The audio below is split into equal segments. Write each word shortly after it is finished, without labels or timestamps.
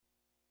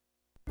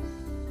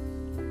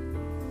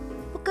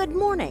Good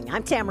morning.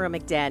 I'm Tamera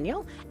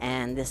McDaniel,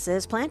 and this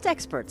is Plant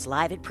Experts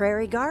live at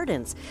Prairie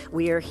Gardens.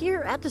 We are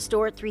here at the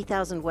store at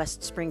 3000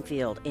 West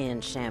Springfield in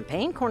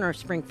Champaign, corner of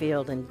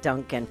Springfield and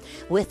Duncan,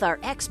 with our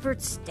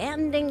experts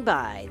standing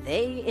by.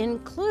 They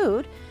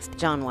include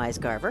John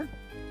Weisgarver.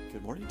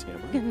 Good morning,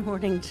 Tamara. Good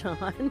morning,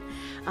 John.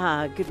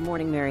 Good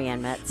morning,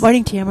 Marianne Metz.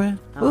 Morning, Tamara.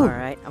 All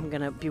right. I'm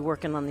going to be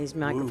working on these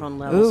microphone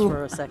levels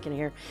for a second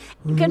here.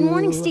 Good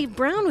morning, Steve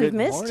Brown. We've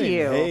missed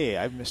you. Hey,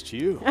 I've missed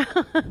you.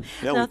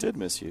 Yeah, we did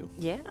miss you.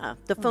 Yeah.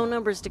 The phone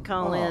numbers to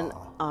call in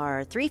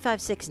are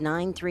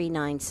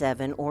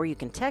 356-9397, or you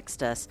can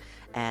text us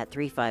at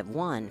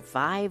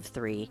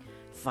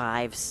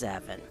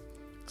 351-5357.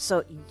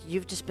 So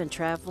you've just been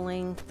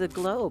traveling the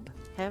globe,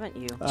 haven't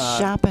you?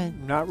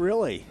 Shopping. Not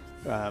really.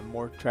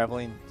 More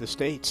traveling the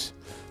States.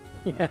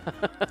 Yeah.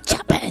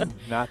 Shopping.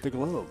 Not the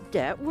globe.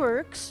 That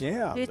works.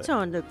 Yeah. It's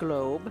on the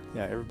globe.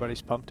 Yeah,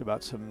 everybody's pumped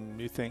about some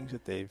new things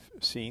that they've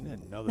seen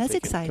and know that That's they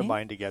exciting. can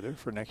combine together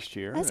for next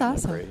year. That's And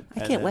awesome. great. I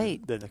and can't then-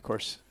 wait. Then, of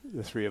course,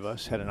 the three of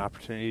us had an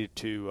opportunity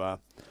to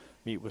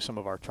meet with some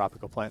of our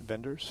tropical plant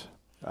vendors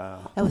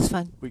That was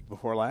fun. week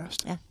before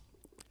last. Yeah.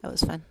 That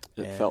was fun.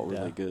 It And, felt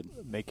really good.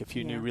 Make a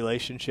few Yeah. new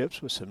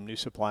relationships with some new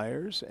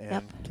suppliers, and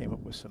Yep. came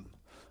up with some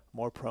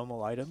more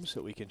promo items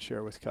that we can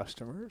share with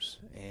customers,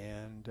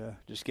 and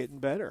just getting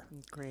better.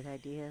 Great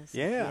ideas.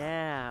 Yeah.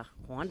 Yeah.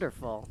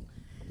 Wonderful.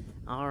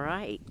 All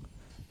right.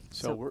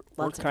 So we're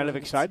lots of kind of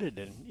plans. excited,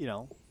 and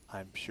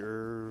I'm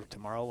sure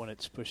tomorrow when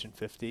it's pushing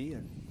 50,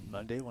 and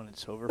Monday when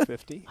it's over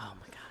 50. Oh,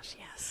 my gosh,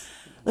 yes.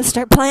 Let's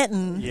start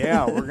planting.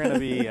 Yeah, we're going to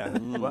be.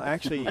 Well,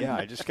 actually, yeah,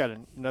 I just got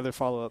another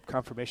follow-up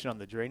confirmation on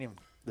the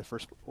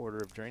first order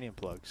of geranium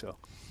plug. So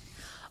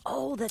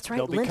Oh, that's right.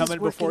 They'll be Linda's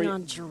coming before working you-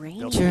 on they'll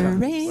geraniums. be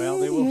coming. Well,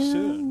 they will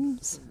soon.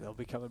 Geraniums. They'll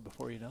be coming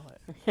before you know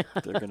it.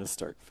 They're going to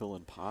start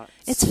filling pots.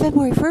 It's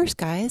February 1st,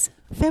 guys.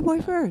 February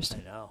 1st.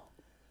 I know.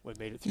 We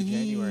made it through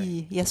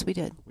January. Yes, we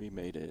did. We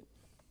made it.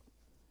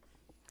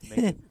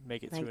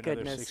 Make it Thank through another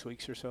goodness. 6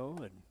 weeks or so,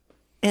 and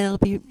And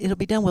it'll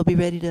be done. We'll be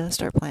ready to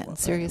start planting.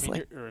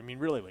 Seriously. I mean,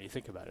 really, when you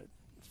think about it,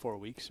 4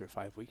 weeks or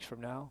 5 weeks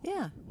from now,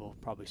 Yeah. we'll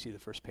probably see the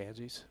first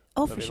pansies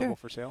Oh, for available sure.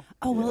 for sale.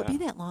 Oh, will it Yeah.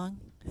 be that long?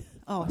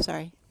 Oh,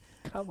 sorry.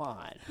 Come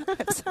on.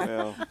 I'm sorry.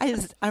 Well,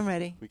 I'm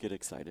ready. we get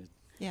excited.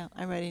 Yeah,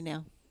 I'm ready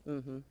now.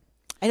 Mm-hmm.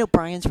 I know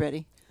Brian's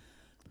ready.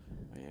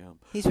 I am.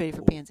 He's ready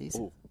for pansies.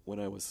 When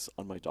I was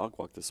on my dog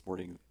walk this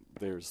morning,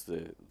 there's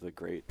the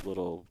great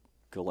little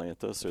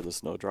galanthus or the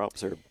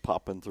snowdrops are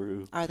popping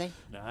through. Are they?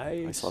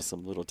 Nice. I saw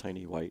some little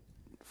tiny white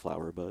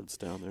flower buds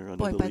down there under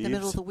Boy, the by leaves. the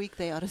middle of the week,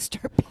 they ought to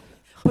start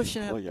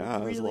pushing up Well, yeah,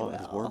 really as long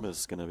well. as warm as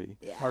it's going to be.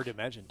 Yeah. Hard to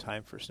imagine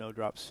time for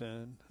snowdrops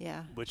soon.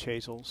 Yeah. Witch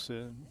hazel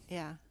soon.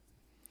 Yeah.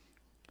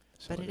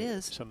 Some But of it the-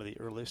 is. Some of the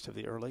earliest of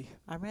the early.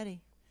 I'm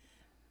ready.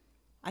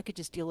 I could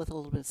just deal with a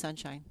little bit of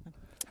sunshine.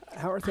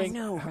 How are I things?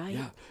 know, right?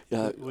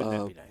 Yeah. Wouldn't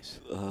that be nice?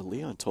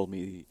 Leon told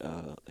me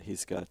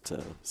he's got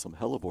some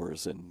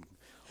hellebores in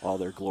all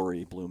their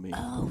glory blooming.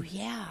 Oh,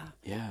 yeah.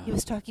 Yeah. He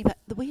was talking about,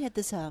 we had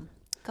this a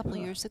couple of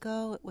years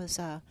ago. It was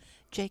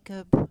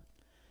Jacob,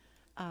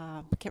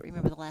 I can't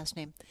remember the last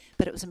name,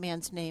 but it was a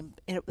man's name.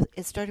 And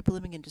it started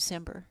blooming in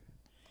December.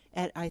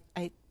 And I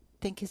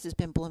think his has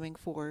been blooming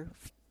for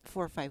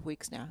 4 or 5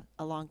 weeks now,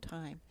 a long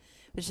time.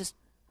 It's just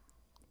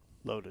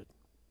Loaded.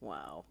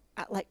 Wow.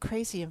 like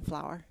crazy in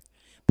flower.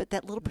 But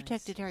that little Nice.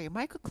 protected area,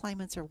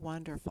 microclimates are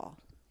wonderful.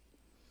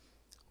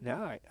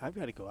 Now I've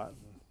got to go out and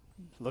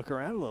look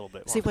around a little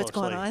bit. See more what's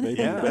going closely. on?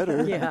 Maybe Yeah.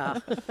 better. Yeah.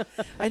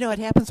 I know it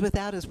happens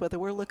without us, whether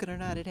we're looking or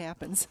not, it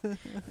happens.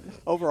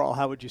 Overall,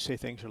 how would you say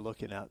things are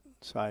looking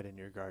outside in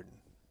your garden?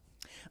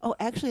 Oh,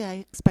 actually, I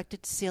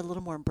expected to see a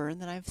little more burn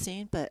than I've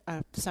seen, but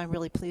so I'm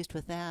really pleased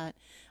with that.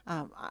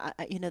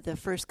 The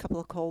first couple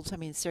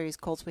of serious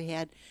colds we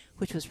had,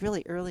 which was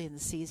really early in the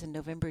season,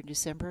 November and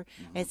December,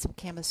 I had some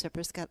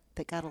Chamaecyparis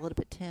that got a little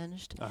bit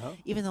tinged,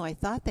 even though I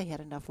thought they had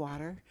enough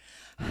water.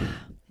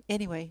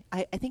 Anyway,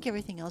 I think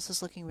everything else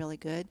is looking really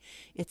good.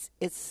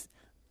 It's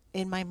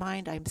in my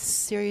mind, I'm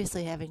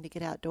seriously having to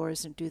get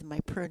outdoors and do my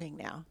pruning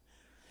now.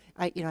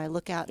 I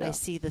look out and I Yeah.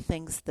 see the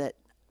things that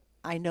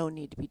I know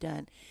need to be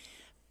done.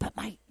 But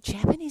my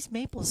Japanese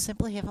maples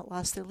simply haven't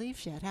lost their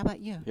leaves yet. How about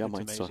you? Yeah, That's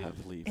mine still amazing.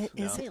 have leaves. It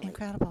is Really?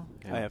 incredible.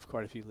 Yeah. I have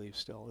quite a few leaves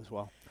still as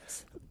well.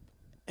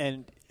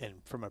 And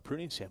from a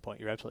pruning standpoint,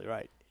 you're absolutely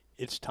right.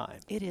 It's time.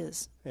 It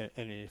is. And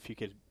if you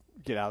could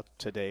get out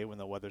today when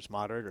the weather's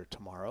moderate, or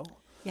tomorrow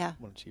Yeah,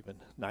 when it's even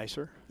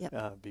nicer, Yep.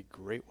 it'd be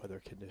great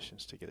weather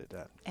conditions to get it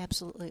done.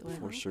 absolutely. It would.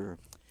 For sure.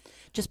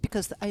 Just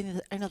because I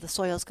know the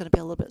soil is going to be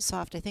a little bit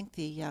soft. I think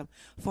the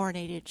 4 and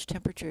 8 inch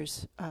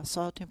temperatures,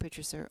 soil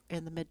temperatures are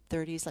in the mid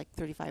 30s, like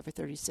 35 or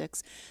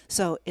 36.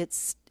 So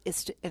it's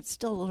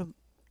still a little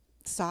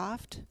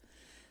soft.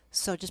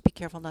 So just be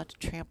careful not to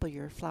trample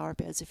your flower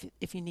beds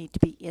if you need to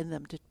be in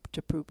them to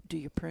do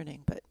your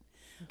pruning. But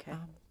Okay.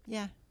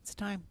 yeah, it's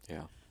time.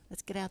 Yeah.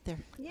 Let's get out there.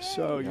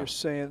 So Yeah. you're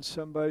saying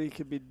somebody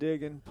could be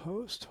digging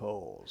post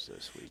holes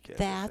this weekend? if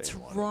That's they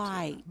wanted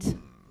right.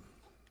 to.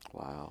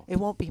 Wow. It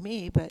won't be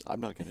me, but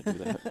I'm not going to do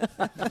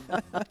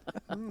that.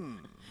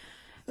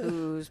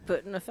 Who's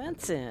putting a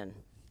fence in?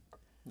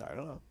 I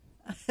don't know.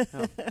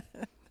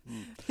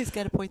 He's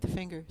got to point the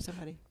finger.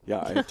 Somebody.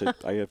 Yeah,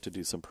 I have to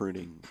do some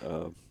pruning,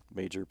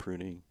 major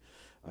pruning.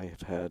 I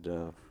have had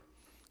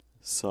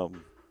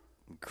some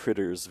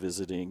critters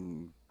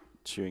visiting,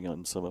 chewing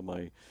on some of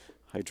my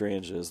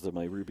hydrangeas,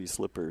 my ruby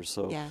slippers.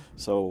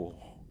 So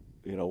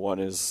one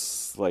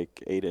is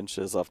like 8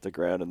 inches off the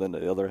ground, and then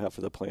the other half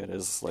of the plant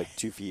is like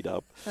 2 feet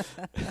up.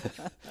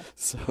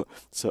 so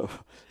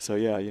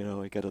yeah,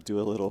 I got to do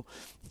a little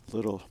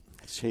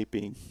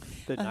shaping.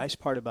 The nice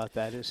part about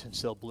that is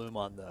since they'll bloom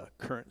on the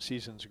current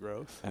season's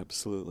growth,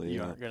 absolutely,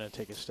 you aren't going to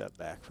take a step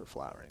back for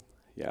flowering.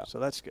 Yeah. So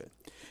that's good.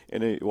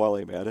 And while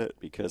I'm at it,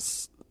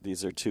 because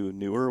these are 2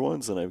 newer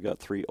ones and I've got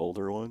 3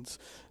 older ones,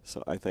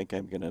 so I think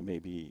I'm going to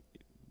maybe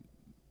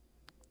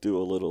do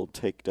a little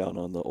takedown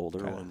on the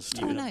older ones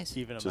too. Oh, nice.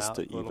 Even them just out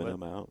to a little even bit.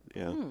 them out.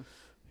 Yeah.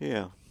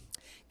 Yeah.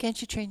 Can't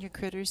you train your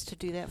critters to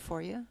do that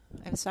for you?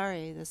 I'm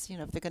sorry. If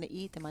they're going to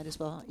eat, they might as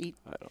well eat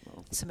I don't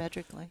know.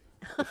 symmetrically.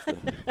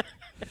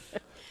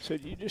 So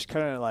you just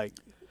kind of like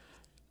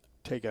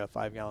take a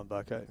 5-gallon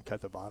bucket and cut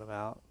the bottom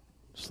out,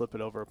 slip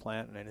it over a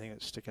plant, and anything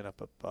that's sticking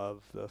up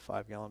above the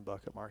 5-gallon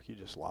bucket mark, you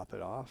just lop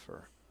it off?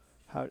 Or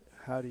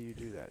how do you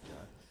do that,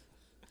 John?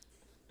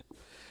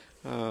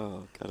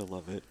 Oh, gotta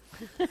love it.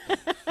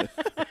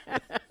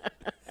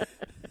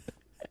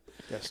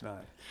 Guess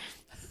not.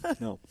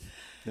 No.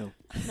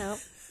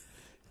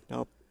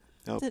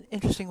 It's an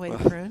interesting way to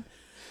prune.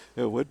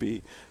 It would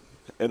be.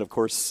 And of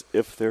course,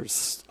 if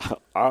there's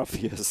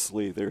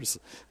obviously there's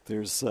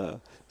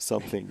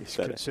something He's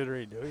that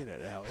considering doing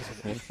it now,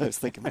 isn't he? I was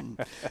thinking,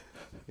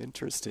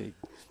 interesting.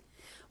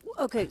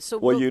 Okay, so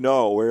Well,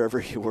 wherever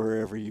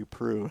you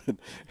prune,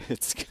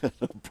 it's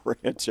gonna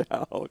branch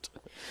out.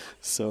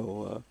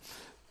 So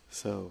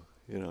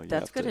you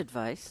that's have good to,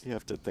 advice. You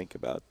have to think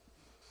about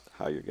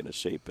how you're gonna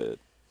shape it.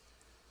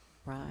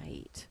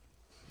 Right.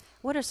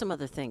 What are some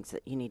other things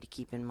that you need to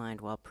keep in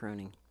mind while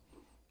pruning?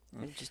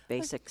 Just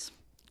basics.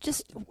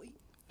 Just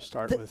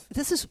Start with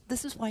this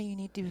is why you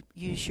need to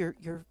use your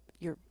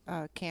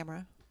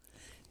camera.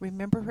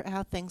 Remember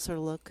how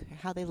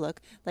how they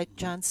look. Like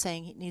John's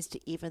saying, he needs to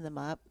even them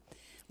up.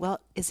 Well,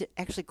 is it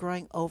actually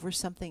growing over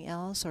something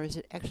else, or is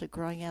it actually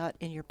growing out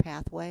in your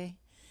pathway?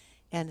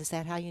 And is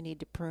that how you need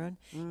to prune?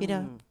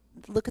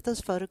 Look at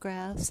those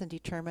photographs and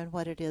determine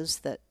what it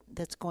is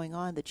that's going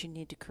on that you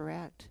need to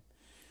correct.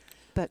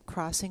 But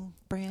crossing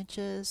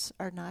branches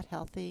are not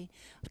healthy.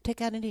 Take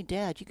out any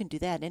dead. You can do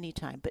that any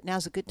time, but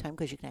now's a good time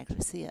because you can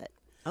actually see it.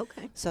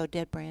 Okay. So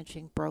dead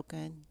branching,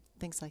 broken,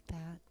 things like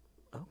that.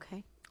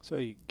 Okay. So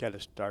you got to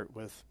start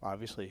with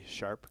obviously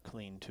sharp,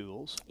 clean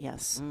tools.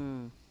 Yes.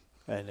 And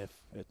if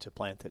it's a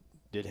plant that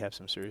did have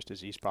some serious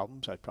disease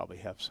problems, I'd probably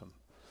have some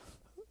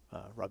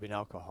rubbing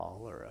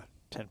alcohol or a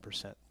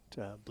 10%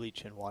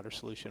 bleach in water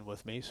solution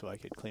with me so I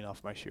could clean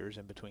off my shears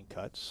in between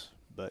cuts.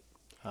 But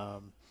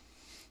wow.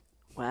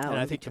 and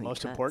I think the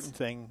most important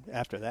thing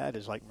after that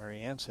is, like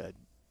Marianne said,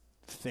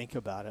 think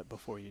about it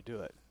before you do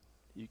it.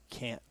 You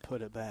can't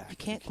put it back. You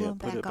can't glue them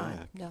put it back on.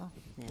 back. No.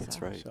 That's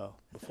right. So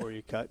before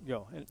you cut,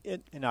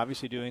 and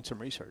obviously doing some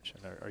research.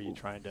 And are you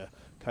trying to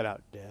cut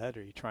out dead?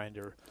 Are you trying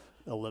to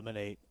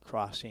eliminate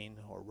crossing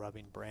or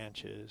rubbing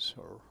branches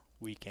or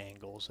weak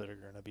angles that are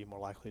going to be more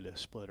likely to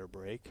split or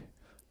break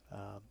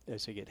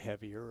as they get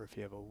heavier, or if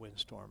you have a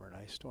windstorm or an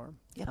ice storm?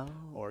 Yep. Oh.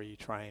 Or are you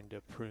trying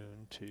to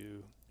prune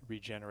to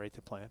regenerate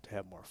the plant to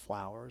have more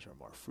flowers or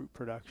more fruit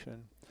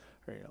production?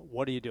 Or,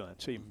 what are you doing?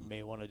 So you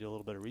may want to do a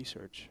little bit of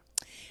research.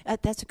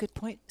 That's a good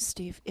point,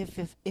 Steve. If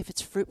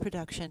it's fruit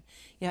production,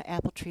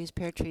 apple trees,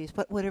 pear trees,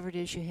 whatever it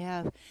is you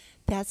have,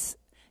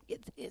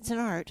 it's an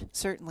art,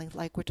 certainly,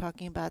 like we're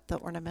talking about the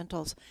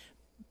ornamentals.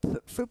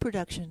 Fruit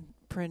production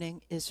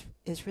pruning is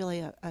really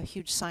a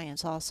huge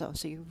science also,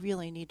 so you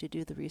really need to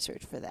do the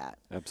research for that.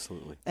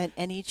 Absolutely.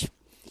 And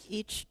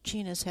each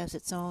genus has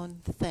its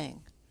own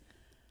thing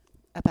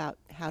about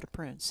how to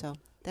prune, so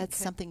that's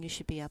something you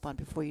should be up on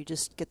before you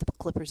just get the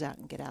clippers out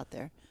and get out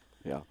there.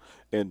 Yeah,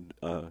 and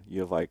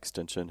U of I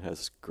Extension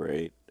has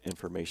great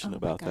information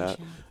about that.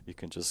 Yeah. You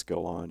can just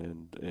go on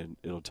and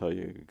it'll tell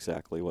you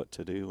exactly what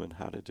to do and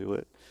how to do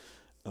it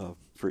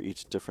for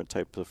each different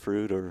type of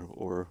fruit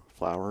or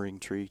flowering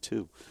tree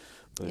too.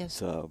 But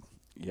Yes.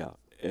 Yeah,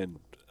 and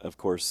of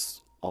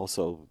course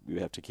also you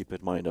have to keep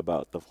in mind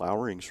about the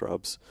flowering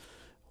shrubs,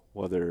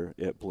 whether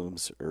it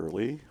blooms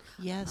early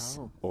Yes.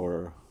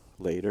 or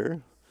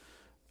later.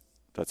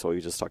 That's why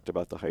we just talked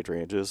about the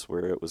hydrangeas,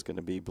 where it was going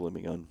to be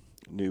blooming on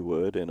new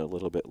wood, and a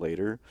little bit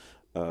later,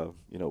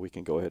 we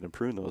can go ahead and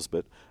prune those.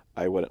 But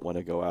I wouldn't want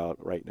to go out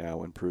right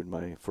now and prune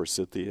my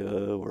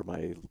forsythia or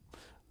my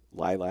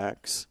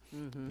lilacs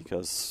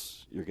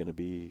because you're going to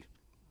be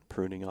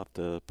pruning off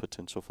the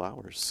potential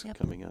flowers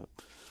coming up.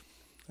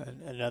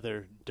 And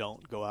another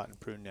don't go out and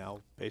prune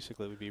now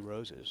basically would be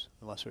roses,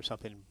 unless there's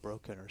something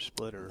broken or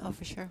split or. Oh,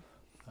 for sure.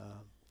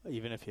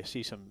 Even if you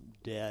see some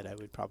dead, I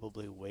would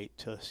probably wait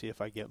to see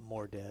if I get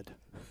more dead.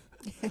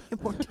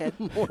 More dead.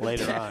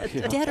 Later on.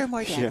 Yeah. Dead or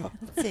more dead? Yeah.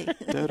 Let's see.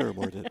 Dead or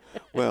more dead.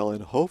 Well,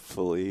 and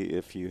hopefully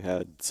if you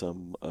had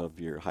some of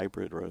your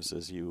hybrid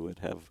roses, you would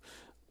have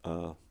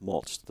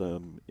mulched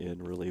them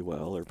in really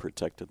well or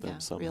protected them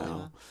really somehow,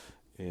 well.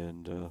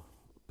 and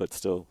but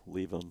still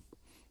leave them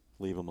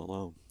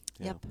alone.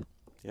 Yeah. Yep.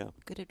 Yeah.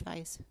 Good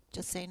advice.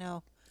 Just say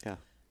no. Yeah.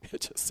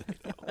 Just say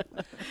no.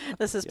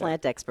 This is Yeah.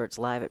 Plant Experts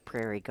live at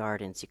Prairie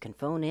Gardens. You can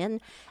phone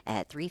in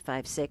at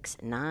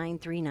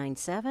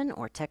 356-9397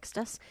 or text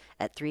us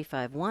at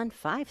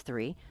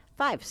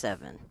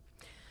 351-5357.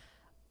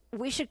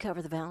 We should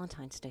cover the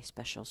Valentine's Day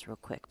specials real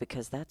quick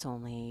because that's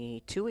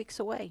only 2 weeks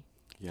away.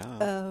 Yeah.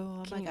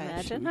 Oh, Can my you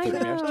gosh. imagine? Two I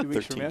weeks- know. 2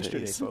 weeks from 13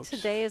 yesterday, days. folks.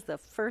 Today is the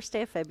first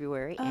day of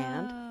February Oh.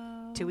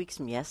 and 2 weeks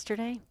from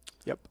yesterday.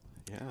 Yep.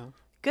 Yeah.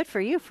 Good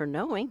for you for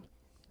knowing,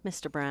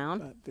 Mr.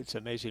 Brown. It's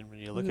amazing when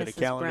you look at a Mrs.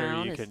 calendar,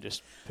 Brown you is- can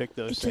just pick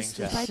those It's things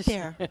just out. right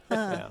there.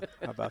 Yeah,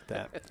 how about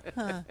that?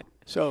 Huh.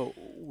 So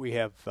we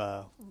have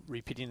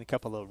repeating a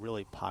couple of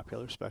really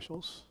popular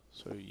specials.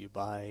 So you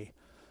buy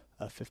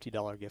a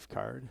 $50 gift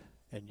card,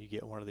 and you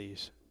get one of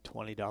these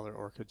 $20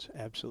 orchids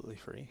absolutely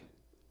free.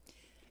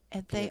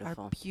 And they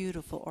Beautiful. are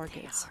beautiful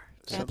orchids.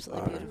 Some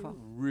Absolutely are beautiful.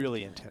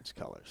 Really intense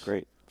colors.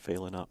 Great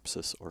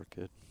Phalaenopsis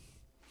orchid.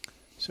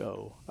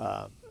 So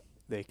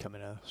they come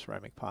in a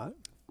ceramic pot.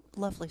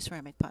 Lovely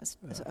ceramic pots.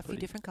 There's a few Pretty-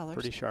 different colors.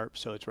 Pretty sharp,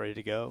 so it's ready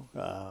to go.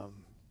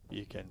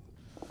 You can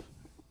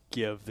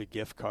give the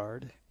gift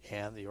card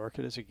and the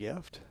orchid as a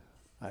gift.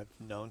 I've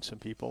known some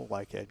people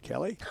like Ed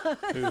Kelly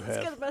who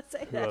have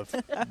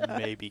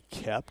maybe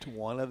kept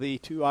one of the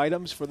two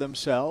items for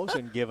themselves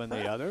and given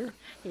the other.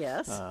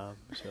 Yes. So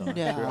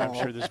No. I'm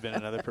sure there's been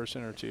another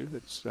person or two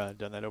that's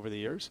done that over the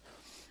years.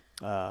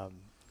 So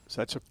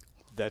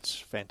that's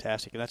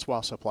fantastic, and that's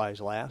while supplies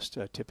last.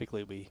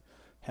 Typically, we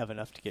have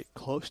enough to get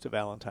close to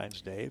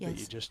Valentine's Day, but you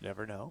Yes. just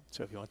never know.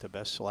 So if you want the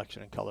best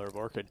selection and color of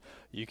orchid,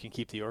 you can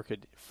keep the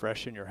orchid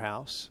fresh in your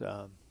house,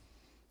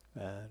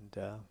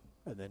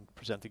 and then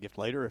present the gift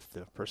later. If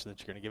the person that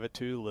you're going to give it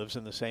to lives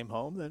in the same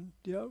home, then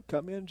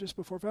come in just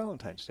before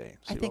Valentine's Day.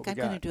 I think I'm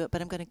going to do it,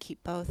 but I'm going to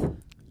keep both.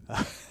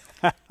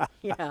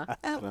 Yeah.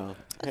 Well,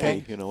 Okay.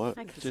 hey, you know what?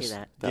 I can Just see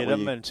that. That get way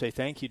them you- and say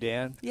thank you,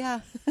 Dan.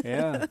 Yeah.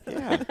 Yeah,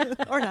 Yeah.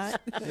 Or not.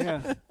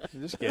 yeah.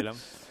 Just get them.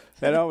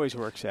 That always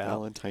works out.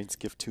 Valentine's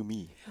gift to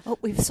me. Oh,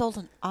 we've sold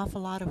an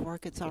awful lot of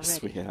orchids Yes,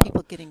 already. we have.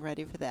 People getting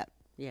ready for that.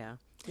 Yeah.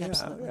 Yeah,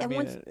 Absolutely. I And mean,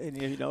 once- and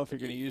if you're going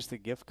to use the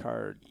gift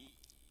card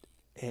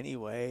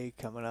anyway,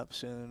 coming up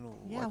soon,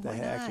 Yeah, what the why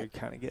heck? not? You're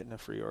kind of getting a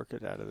free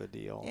orchid out of the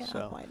deal. Yeah,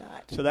 so, why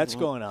not? so that's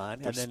Well, going on.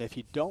 And there's- then if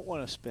you don't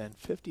want to spend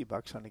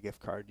 $50 on a gift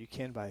card, you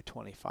can buy a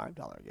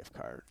 $25 gift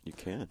card, You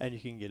can. and you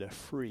can get a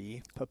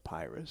free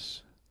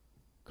papyrus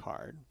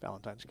card,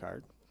 Valentine's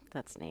card.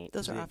 That's neat.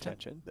 Those the are often.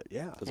 intention. But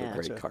yeah, Those Yeah. are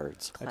that's great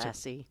cards. that's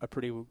Classy, a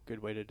pretty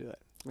good way to do it.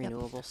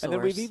 renewable source. And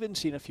then we've even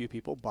seen a few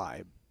people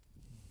buy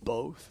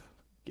both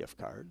gift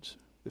cards,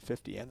 the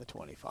 50 and the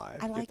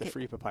 25. I like get the it.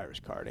 free papyrus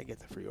card and get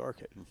the free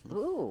orchid.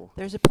 Ooh,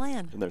 There's a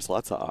plan. And there's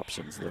lots of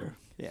options there.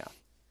 Yeah.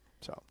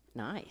 So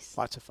nice.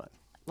 lots of fun.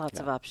 Lots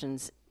of Yeah.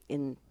 options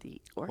in the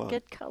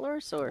orchid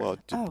colors, or Well,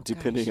 Oh,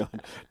 depending gosh.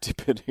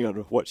 on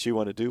what you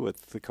want to do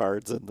with the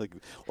cards and the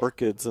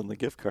orchids and the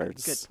gift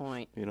cards. good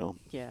point. You know,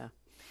 Yeah.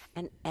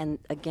 And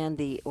again,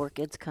 the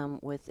orchids come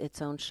with its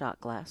own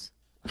shot glass.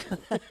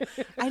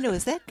 I know.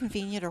 Is that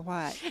convenient or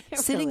what? It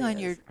Sitting really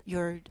on is.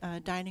 your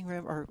dining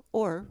room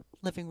or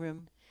living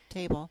room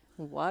table.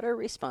 Water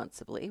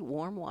responsibly,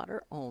 warm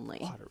water only.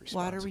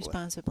 Water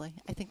responsibly.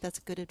 I think that's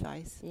good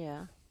advice.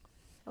 Yeah.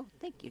 Oh,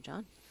 thank you,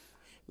 John.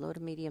 Low to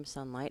medium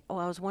sunlight. Oh,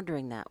 I was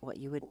wondering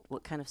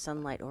what kind of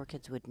sunlight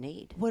orchids would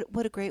need.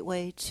 What a great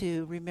way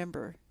to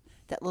remember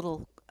that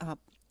little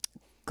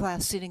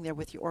glass sitting there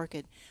with your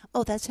orchid.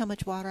 Oh, that's how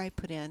much water I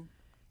put in.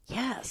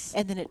 Yes.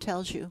 And then it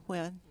tells you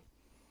when.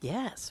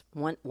 Yes.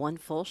 One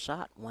full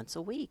shot once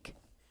a week.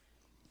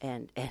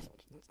 And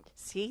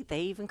see,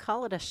 they even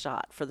call it a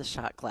shot for the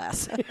shot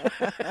glass.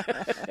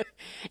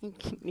 You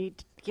need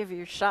to give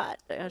a shot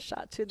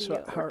to the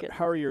So orchid.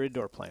 how are your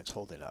indoor plants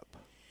holding up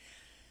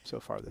so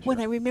far this When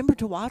I year? remember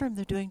to water them,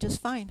 they're doing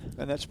just fine.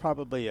 And that's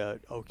probably a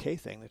okay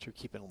thing that you're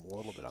keeping them a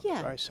little bit on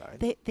the dry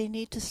side. They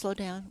need to slow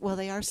down. Well,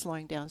 they are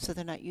slowing down, so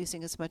they're not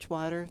using as much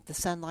water. The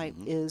sunlight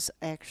is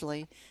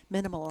actually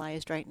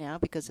minimalized right now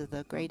because of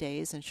the gray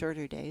days and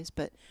shorter days,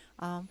 but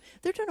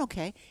they're doing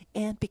okay.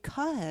 And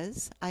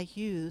because I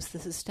use the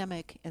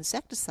systemic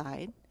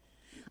insecticide,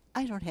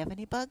 I don't have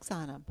any bugs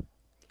on them.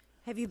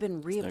 Have you been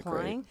that great?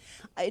 reapplying?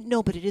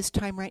 No, but it is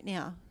time right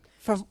now.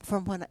 From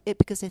when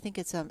because I think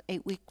it's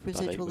 8-week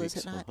About 8 residual, is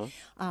it weeks,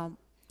 not?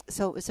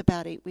 So it was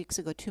about 8 weeks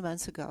ago, 2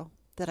 months ago,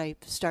 that I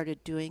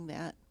started doing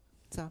that.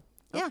 So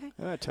yeah, Okay.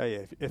 And I tell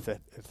you, if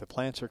the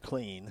plants are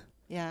clean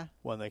yeah,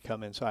 when they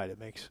come inside, it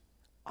makes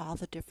all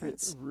the it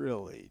difference.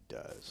 really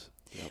does.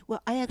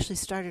 Well, I actually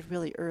started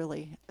really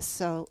early.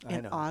 So I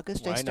in know.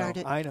 August, Well, I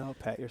started. I know.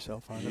 Pat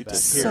yourself on the You back. did.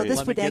 So Here, this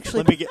let would me get-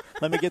 actually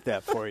let me get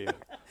that for you.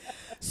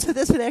 So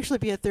this would actually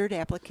be a third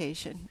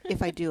application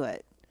if I do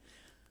it,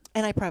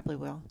 and I probably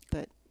will.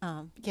 But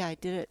yeah, I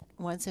did it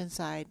once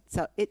inside.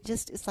 So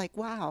it's like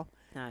wow,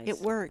 Nice. it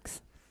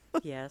works.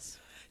 Yes.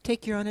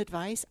 Take your own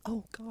advice.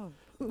 Oh God.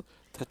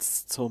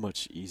 That's so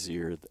much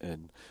easier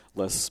and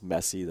less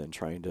messy than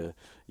trying to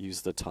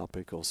use the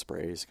topical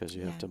sprays, because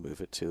you have to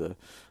move it to the,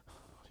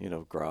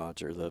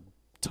 garage or the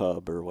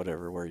tub or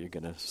whatever where you're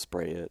going to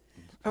spray it.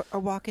 Or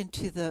walk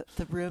into the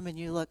room and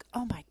you look,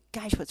 oh my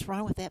gosh, what's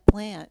wrong with that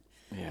plant?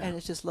 Yeah. And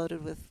it's just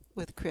loaded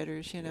with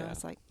critters, Yeah.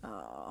 It's like,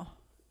 oh.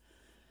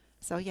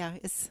 So, yeah,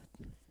 it's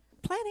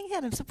planning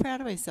ahead. I'm so proud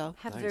of myself.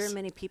 Have Nice. very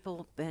many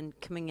people been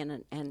coming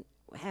in and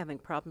having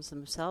problems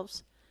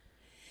themselves?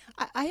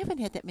 I haven't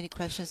had that many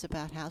questions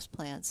about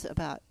houseplants,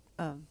 about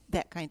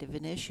that kind of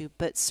an issue,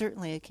 but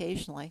certainly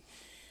occasionally.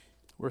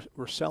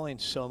 We're selling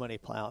so many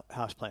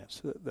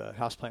houseplants. The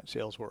houseplant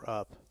sales were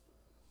up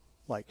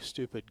like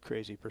stupid,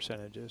 crazy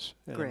percentages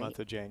in the month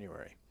of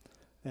January.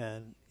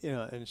 And,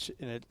 and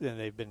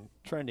they've been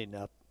trending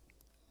up,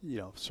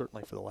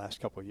 certainly for the last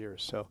couple of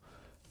years. So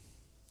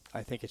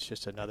I think it's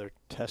just another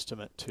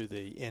testament to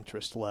the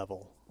interest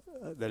level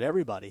that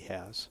everybody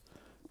has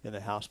in the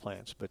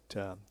houseplants. But,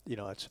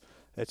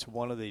 it's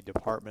one of the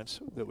departments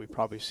that we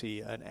probably see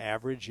an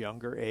average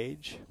younger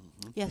age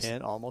Yes.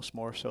 in, almost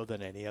more so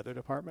than any other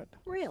department.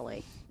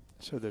 Really?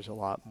 So there's a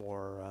lot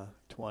more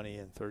 20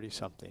 and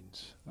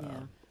 30-somethings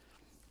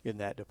in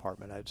that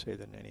department, I'd say,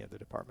 than any other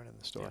department in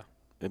the store.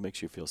 Yeah. It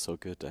makes you feel so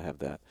good to have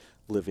that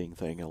living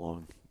thing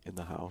along in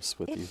the house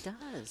with you. It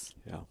does.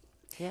 Yeah.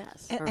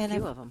 Yes, And- or and a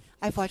few I've- of them.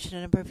 I've watched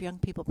a number of young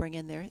people bring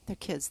in their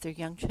kids, their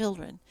young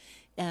children,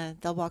 and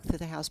they'll walk through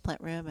the houseplant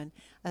room, and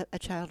a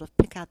child will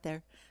pick out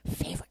their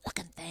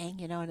favorite-looking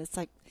thing, and it's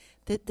like,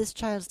 this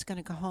child's going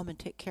to go home and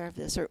take care of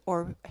this,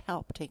 or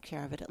help take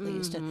care of it at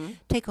least, and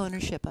take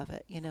ownership of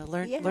it,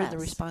 learn the Yes.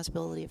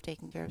 responsibility of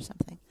taking care of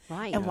something,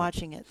 Right. and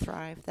watching it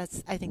thrive.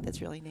 I think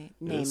that's really neat.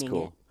 It is Naming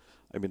cool.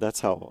 it. I mean,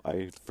 that's how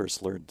I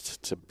first learned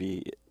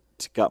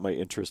got my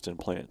interest in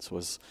plants.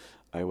 Was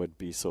I would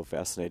be so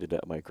fascinated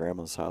at my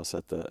grandma's house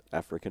at the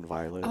African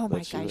violet Oh, my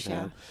that she would gosh, yeah.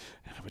 have,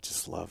 and I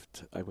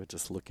would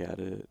just look at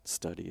it,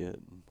 study it,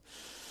 and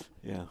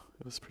yeah,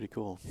 it was pretty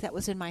cool. That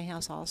was in my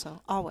house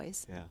also,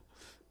 always. Yeah.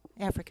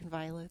 African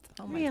violets.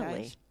 Oh, my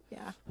Really? gosh.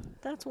 Yeah.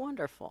 That's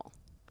wonderful.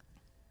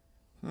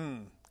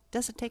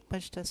 Doesn't take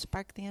much to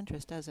spark the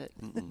interest, does it?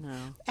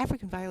 No.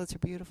 African violets are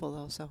beautiful,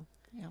 though, so,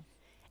 yeah.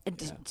 And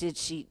did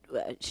she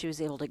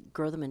was able to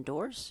grow them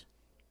indoors?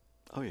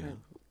 Oh yeah.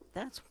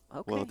 That's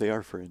okay. Well, they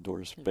are for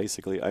indoors,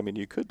 basically. I mean,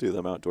 you could do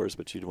them outdoors,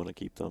 but you'd want to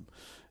keep them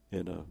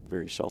in a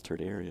very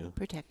sheltered area.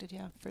 Protected,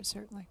 yeah, for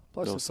certainly.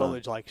 Plus, No the sun.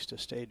 foliage likes to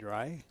stay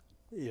dry,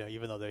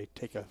 even though they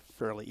take a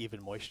fairly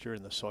even moisture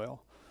in the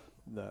soil.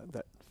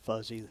 That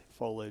fuzzy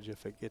foliage,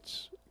 if it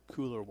gets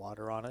cooler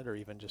water on it, or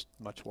even just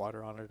much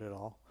water on it at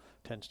all,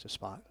 tends to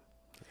spot.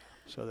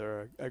 So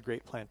they're a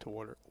great plant to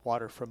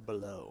water from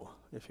below,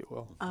 if you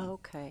will.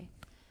 Okay.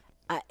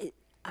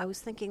 I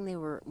was thinking they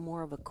were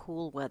more of a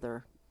cool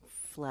weather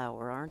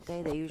flower, aren't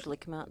they? They usually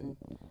come out in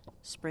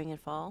spring and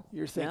fall.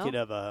 You're thinking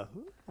of a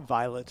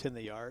violet in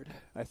the yard,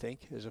 I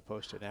think, as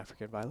opposed to an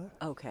African violet.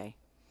 Okay.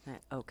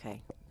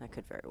 Okay. That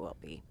could very well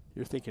be.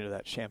 You're thinking of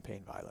that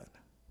champagne violet.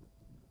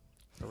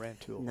 The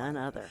rantoul. None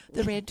violet. other.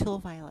 The rantoul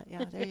violet,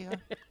 yeah, there you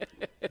go.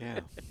 Yeah.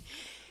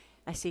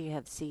 I see you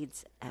have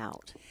seeds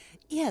out.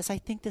 Yes, I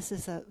think this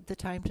is the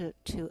time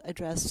to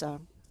address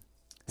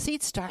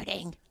seed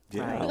starting.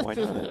 Yeah. Right. Why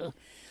not?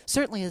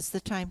 Certainly is the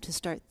time to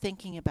start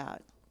thinking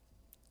about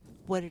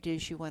what it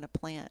is you want to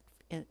plant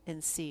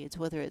in seeds,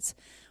 whether it's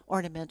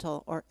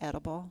ornamental or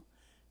edible.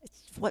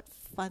 It's what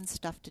fun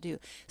stuff to do.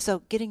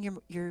 So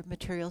getting your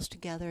materials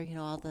together,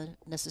 all the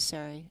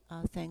necessary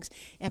things,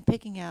 and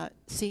picking out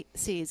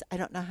seeds. I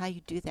don't know how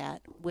you do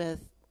that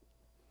with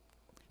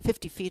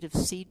 50 feet of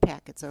seed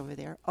packets over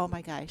there. Oh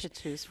my gosh. To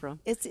choose from.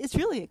 It's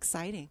really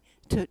exciting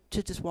to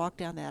just walk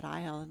down that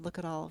aisle and look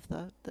at all of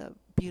the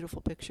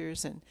beautiful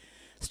pictures and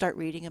start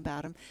reading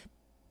about them.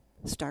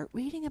 Start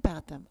reading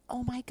about them.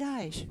 Oh my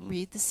gosh.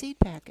 Read the seed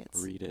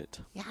packets. Read it.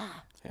 Yeah.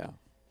 Yeah.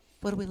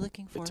 What are we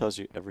looking for? It tells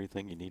you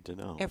everything you need to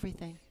know.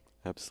 Everything.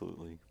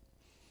 Absolutely.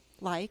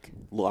 Like?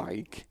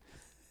 Like.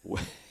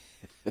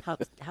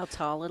 How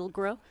tall it'll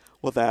grow?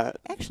 Well, that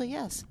Actually,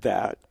 yes.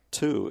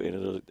 too,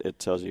 and it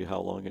tells you how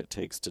long it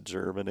takes to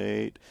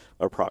germinate,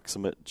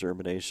 approximate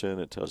germination.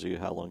 It tells you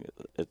how long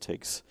it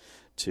takes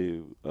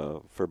to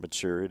for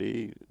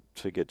maturity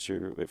to get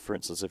for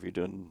instance, if you're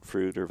doing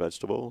fruit or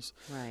vegetables.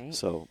 Right.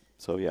 So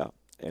yeah,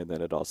 and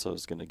then it also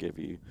is going to give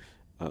you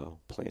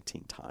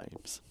planting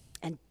times.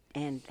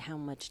 And how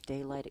much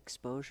daylight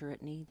exposure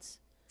it needs?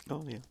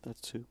 Oh yeah,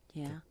 that too.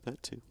 Yeah.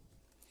 That too.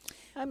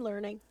 I'm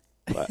learning.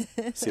 But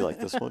see, like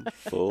this one,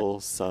 full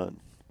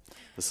sun.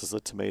 This is a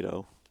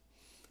tomato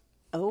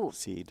Oh,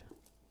 seed.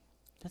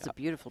 that's a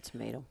beautiful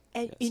tomato.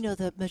 And Yes.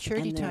 the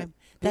maturity And there time,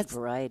 big that's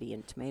variety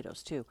in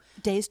tomatoes too.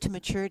 days to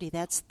maturity.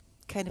 That's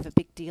kind of a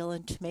big deal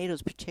in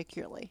tomatoes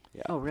particularly.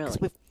 Yeah. Oh, really?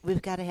 'Cause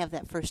we've got to have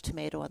that first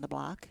tomato on the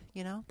block,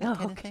 that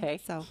kind of thing. Okay.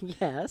 So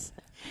Yes.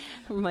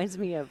 Reminds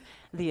me of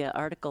the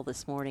article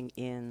this morning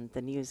in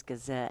the News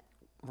Gazette.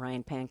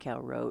 Ryan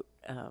Pankow wrote,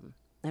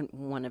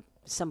 and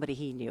somebody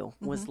he knew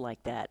was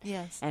like that.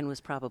 Yes. And was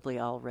probably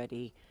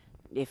already,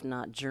 if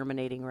not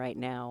germinating right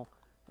now,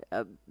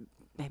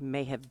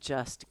 may have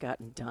just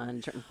gotten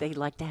done. They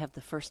like to have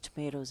the first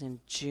tomatoes in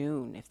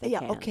June if they Yeah,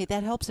 can. okay,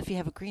 that helps if you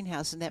have a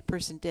greenhouse, and that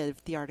person did,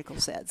 the article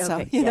said. So,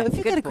 Okay, you know, yeah, if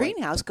you've good got a point.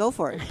 greenhouse, go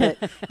for it. But,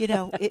 you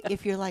know,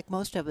 if you're like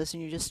most of us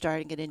and you're just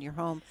starting it in your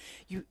home,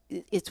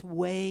 it's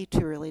way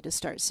too early to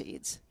start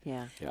seeds.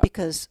 Yeah. Yeah.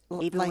 Because,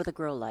 Even like, with a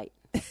grow light.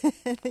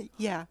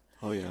 yeah.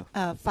 Oh,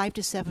 yeah. 5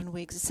 to 7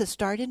 weeks. It says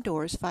start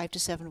indoors 5 to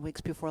 7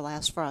 weeks before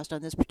last frost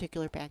on this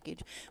particular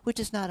package, which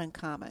is not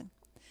uncommon.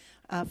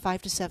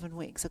 5 to 7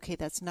 weeks. Okay,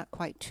 that's not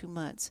quite 2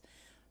 months.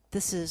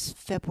 This is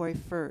February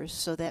 1st,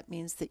 so that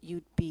means that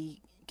you'd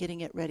be getting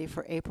it ready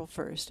for April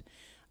 1st.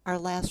 Our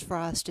last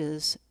frost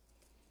is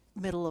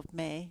middle of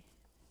May,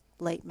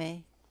 late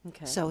May.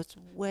 Okay. So it's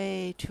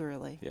way too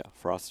early. Yeah,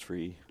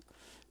 frost-free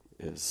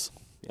is,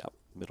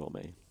 middle of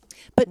May.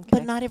 But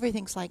Okay. not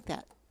everything's like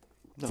that.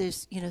 No.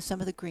 There's, some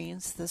of the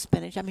greens, the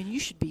spinach. I mean, you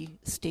should be,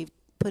 Steve,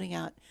 putting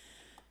out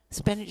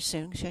spinach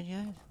soon, shouldn't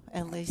you?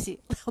 And Lacey,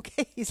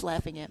 okay, he's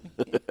laughing at me.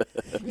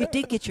 You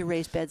did get your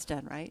raised beds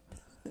done, right?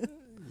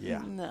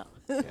 Yeah. No.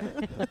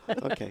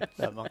 Okay.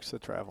 Amongst the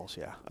travels,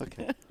 yeah.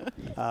 Okay.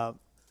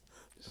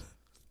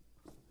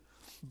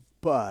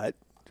 But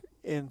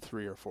in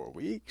 3 or 4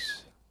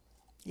 weeks,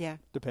 Yeah.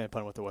 depending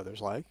upon what the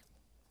weather's like,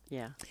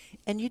 Yeah.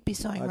 And you'd be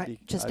sewing I'd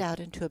just be- out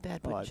into a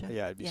bed, well, wouldn't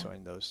you? I'd be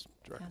sewing those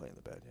directly in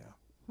the bed,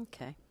 yeah.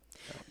 Okay.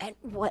 And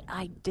what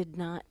I did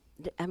not,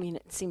 I mean,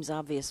 it seems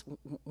obvious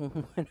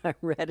when I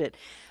read it,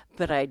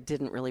 but I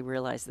didn't really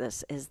realize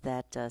this, is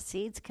that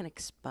seeds can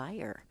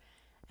expire.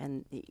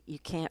 And you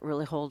can't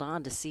really hold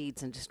on to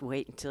seeds and just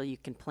wait until you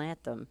can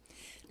plant them.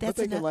 But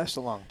they can enough- last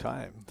a long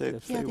time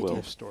if Yeah, they they will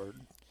do.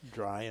 stored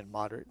dry and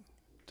moderate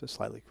to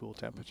slightly cool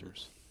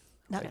temperatures.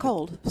 Not Yeah.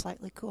 cold,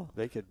 slightly cool.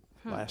 They could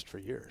last for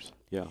years.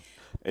 Yeah,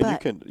 and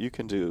But- you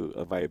can do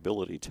a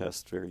viability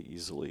test very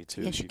easily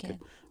too. Yes, you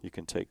can. You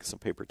can take some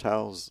paper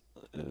towels,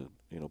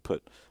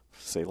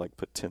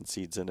 put 10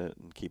 seeds in it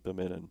and keep them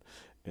in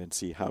and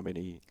see how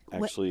many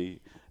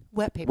actually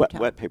Wet paper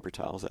towel. wet paper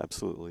towels.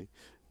 Absolutely,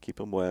 keep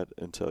them wet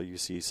until you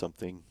see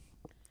something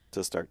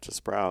to start to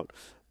sprout.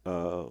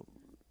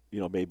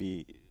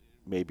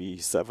 Maybe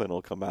 7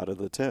 will come out of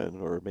the 10,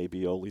 or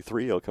maybe only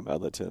 3 will come out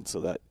of the 10.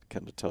 So that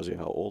kind of tells you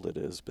how old it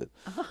is. But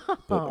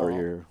or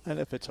you're And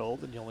if it's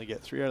old and you only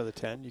get 3 out of the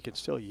 10, you can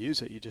still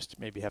use it. You just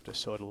maybe have to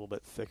sew it a little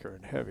bit thicker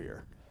and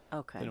heavier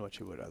Okay. than what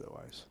you would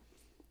otherwise.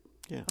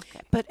 yeah.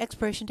 Okay. But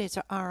expiration dates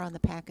are on the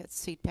packets,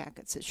 seed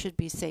packets. It should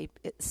be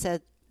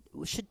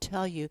should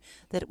tell you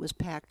that it was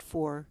packed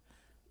for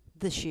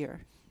this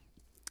year,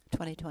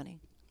 2020.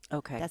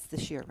 Okay. That's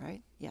this year,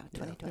 right? Yeah,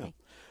 2020. Yeah.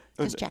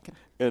 Just checking.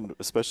 And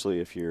especially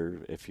if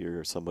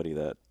you're somebody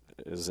that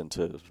is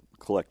into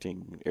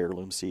collecting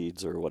heirloom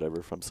seeds or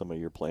whatever from some of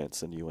your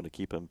plants, and you want to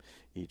keep them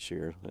each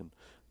year, and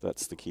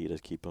that's the key, to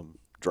keep them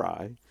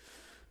dry.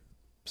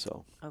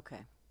 So, Okay.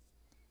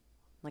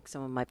 Like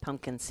some of my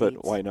pumpkin seeds.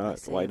 but why I not?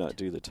 Why saved. not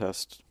do the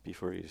test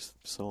before you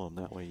sow them?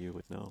 That way you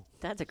would know.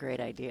 That's a great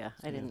idea.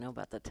 I didn't Yeah. know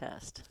about the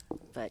test.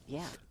 But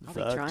yeah, I'll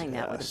The be trying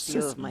that with a test.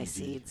 few It's of my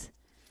easy. seeds.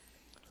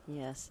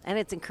 Yes. And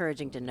it's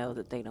encouraging to know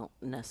that they don't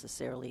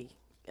necessarily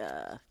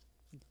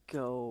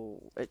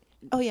go.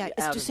 Oh, yeah, it's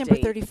out of December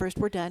date. 31st.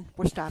 We're done.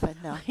 We're stopping.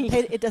 No,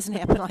 it doesn't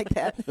happen like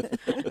that.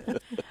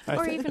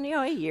 Or even,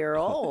 a year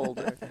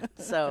old.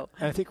 So,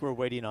 And I think we're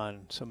waiting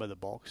on some of the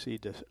bulk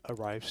seed to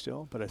arrive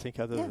still. But I think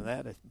other Yeah. than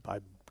that, I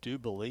do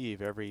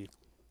believe every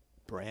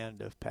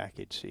brand of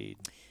packaged seed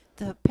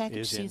The packaged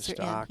is in seeds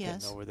are stock in,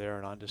 yes. and over there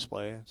and on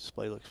display. The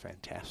display looks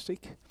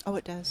fantastic. Oh,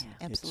 it does. Yeah.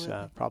 Absolutely.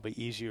 It's probably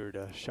easier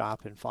to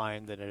shop and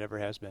find than it ever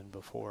has been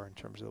before in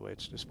terms of the way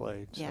it's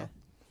displayed. Yeah. So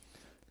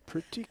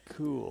pretty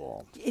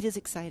cool. It is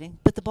exciting,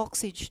 but the bulk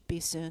seed should be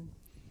soon.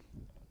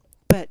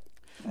 But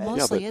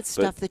mostly it's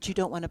but- stuff that you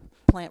don't want to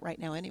plant right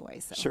now anyway.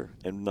 So. Sure,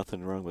 and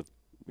nothing wrong with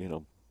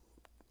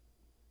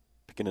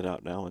picking it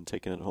out now and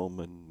taking it home,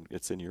 and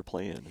it's in your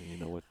plan. And you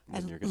know what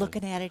when you're And gonna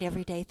looking at it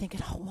every day,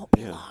 thinking, "Oh, it won't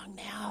be Yeah. long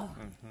now."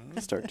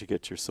 start to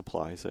get your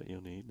supplies that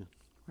you'll need.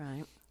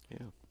 right.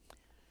 Yeah.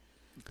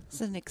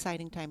 It's an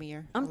exciting time of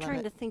year. I'm I love trying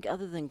it. to think,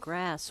 other than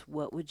grass,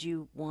 what would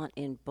you want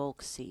in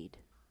bulk seed?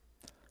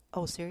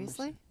 Oh,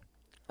 seriously?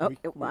 Oh, We-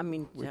 I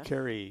mean, We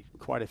carry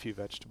quite a few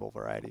vegetable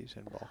varieties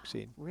in bulk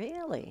seed.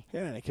 really?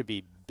 Yeah, and it could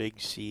be big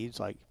seeds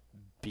like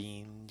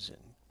beans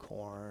and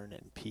corn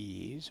and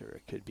peas, or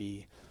it could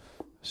be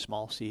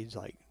small seeds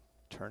like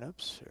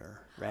turnips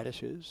or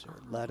radishes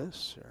or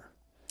lettuce. Or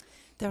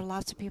There are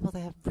lots of people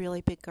that have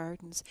really big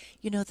gardens.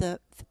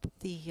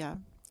 The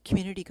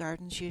community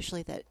gardens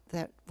usually that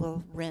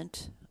will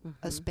rent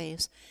a Mhm.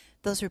 space.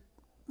 Those are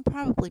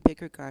probably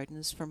bigger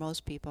gardens for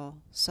most people.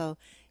 So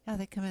yeah,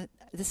 they come in.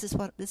 This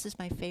is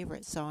my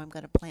favorite. So I'm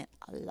going to plant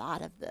a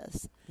lot of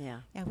this.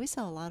 Yeah. Yeah, we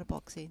sell a lot of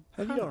bulk seed.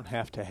 and you don't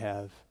have to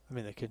have. I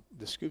mean,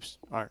 the scoops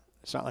aren't.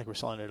 It's not like we're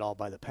selling it all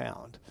by the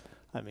pound.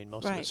 I mean,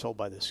 most of Right. it's sold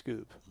by the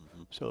scoop,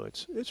 Mm-hmm. so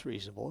it's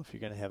reasonable if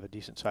you're going to have a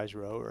decent sized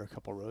row or a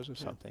couple rows of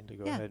something to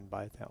go Yeah. ahead and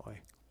buy it that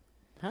way.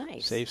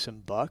 Nice. Save some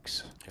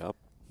bucks. Yep.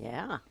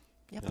 Yeah.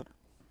 Yep. Yep.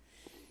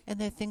 And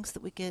there are things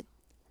that we get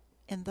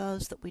in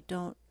those that we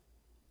don't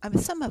I mean,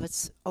 some of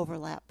it's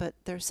overlap, but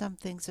there's some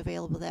things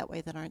available that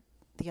way that aren't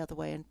the other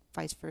way, and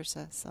vice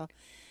versa. So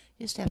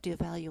you just have to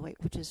evaluate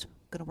which is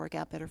going to work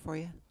out better for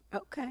you.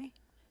 Okay.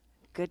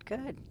 Good,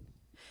 good.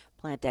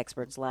 Plant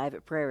Experts live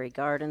at Prairie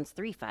Gardens,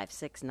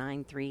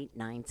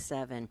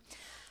 356-9397.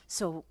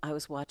 So I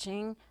was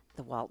watching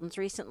the Waltons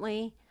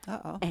recently,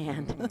 Uh-oh.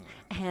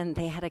 and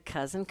they had a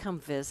cousin come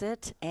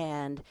visit,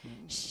 and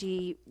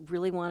she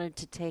really wanted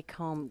to take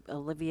home.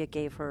 Olivia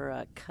gave her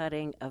a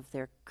cutting of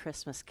their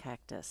Christmas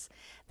cactus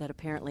that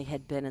apparently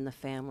had been in the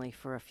family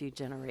for a few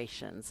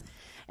generations,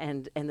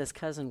 and this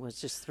cousin was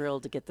just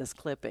thrilled to get this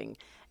clipping.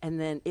 And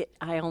then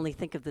I only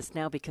think of this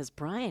now because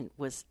Brian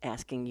was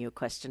asking you a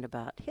question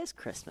about his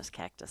Christmas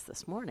cactus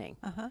this morning.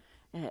 Uh-huh.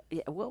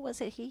 What was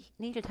it he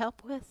needed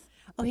help with?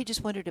 Oh, he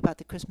just wondered about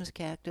the Christmas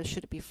cactus.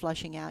 Should it be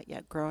flushing out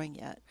yet, growing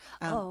yet,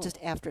 just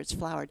after it's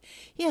flowered?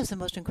 He has the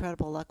most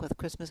incredible luck with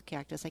Christmas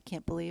cactus. I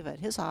can't believe it.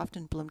 His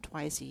often bloom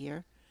twice a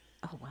year.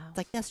 Oh, wow.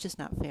 Like, that's just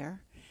not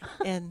fair.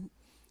 And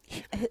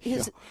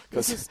his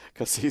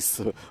because he's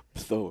the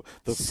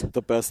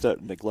best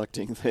at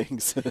neglecting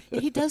things.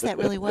 he does that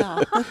really well.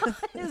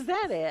 Is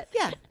that it?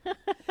 Yeah.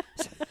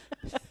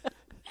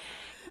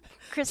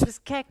 Christmas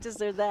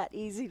cactus are that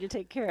easy to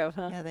take care of,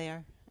 huh? Yeah, they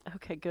are.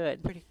 Okay,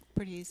 good.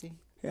 Pretty easy.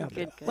 Yeah,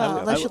 Good, good. Well, I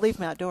unless you would- leave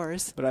them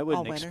outdoors. But I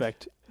wouldn't all winter.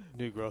 expect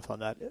new growth on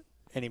that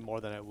any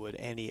more than I would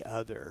any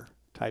other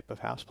type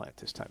of houseplant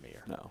this time of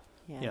year. No.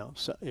 Yeah. You know,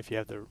 so if you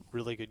have the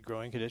really good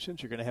growing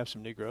conditions, you're going to have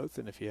some new growth,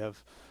 and if you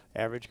have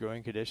average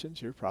growing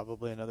conditions, you're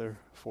probably another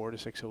 4 to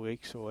 6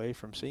 weeks away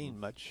from seeing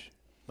much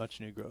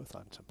new growth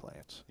on some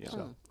plants. Yeah.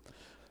 So,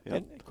 Yep.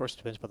 and of course, it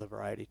depends on the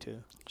variety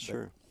too.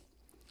 Sure.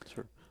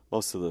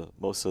 Most of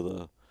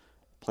the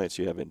plants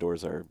you have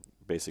indoors are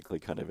basically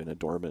kind of in a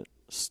dormant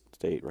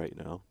state right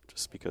now,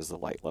 just because the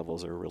light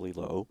levels are really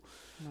low.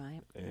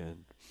 Right.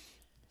 And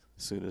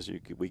as soon as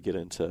we get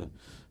into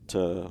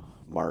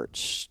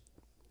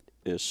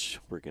March-ish,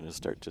 we're going to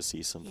start to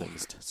see some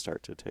things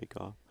start to take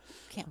off.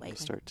 Can't We'll wait.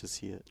 start to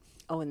see it.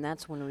 Oh, and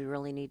that's when we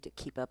really need to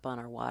keep up on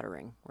our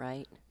watering,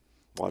 right?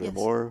 Water Yes.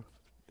 more.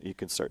 You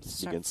can begin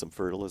Start some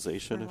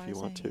fertilization if you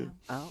want to. fertilizing,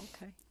 Oh,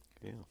 okay.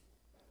 Yeah.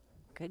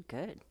 Good,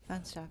 good.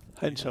 Fun stuff.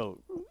 And so,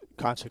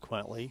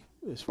 consequently,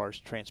 as far as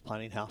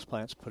transplanting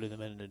houseplants, putting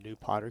them in a new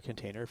pot or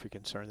container, if you're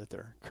concerned that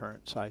their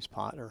current size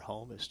pot or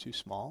home is too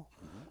small,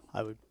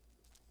 I would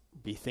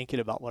be thinking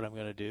about what I'm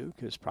going to do,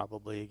 because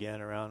probably,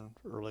 again, around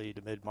early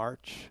to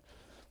mid-March,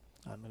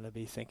 I'm going to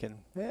be thinking,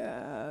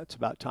 yeah, it's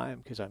about time,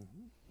 because I'm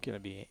going to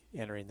be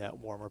entering that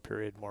warmer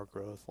period, more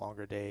growth,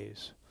 longer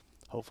days,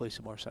 hopefully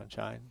some more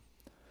sunshine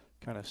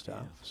kind of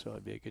stuff. Yeah. So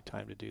it'd be a good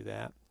time to do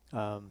that.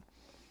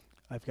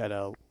 I've got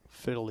a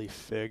fiddle-leaf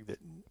fig that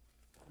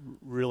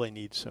really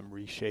needs some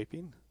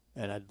reshaping,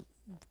 and I'm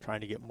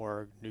trying to get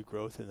more new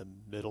growth in the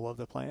middle of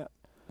the plant.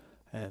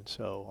 And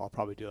so I'll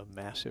probably do a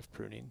massive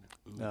pruning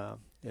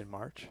in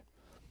March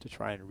to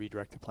try and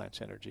redirect the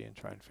plant's energy and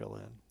try and fill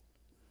in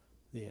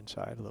the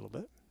inside a little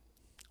bit.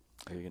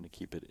 Are you going to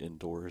keep it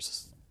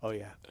indoors? Oh,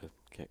 yeah.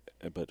 Okay.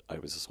 But I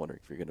was just wondering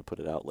if you're going to put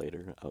it out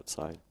later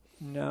outside.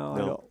 No, I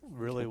No. don't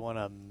really want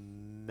to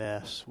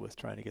mess with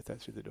trying to get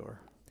that through the door.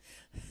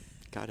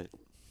 Got it.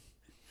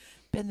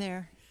 Been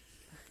there.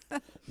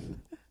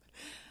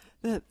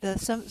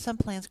 Some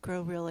plants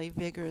grow really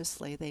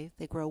vigorously. They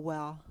grow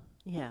well.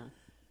 Yeah.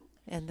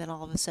 And then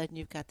all of a sudden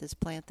you've got this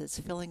plant that's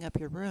filling up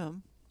your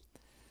room,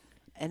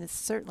 and it's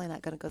certainly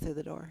not going to go through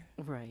the door.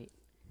 Right.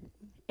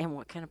 And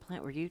what kind of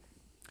plant were you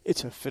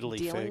It's a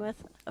fiddle-leaf dealing fig.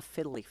 with? A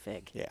fiddly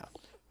fig. Yeah.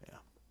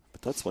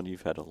 But that's one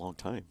you've had a long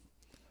time.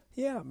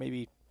 Yeah,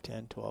 maybe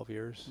 10, 12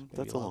 years. Maybe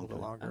That's a long little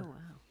bit time. Oh, longer.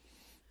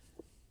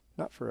 wow.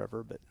 Not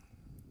forever, but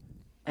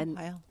And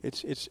Wow.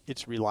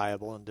 it's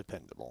reliable and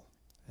dependable,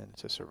 and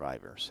it's a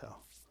survivor, so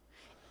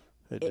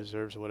it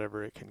deserves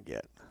whatever it can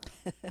get.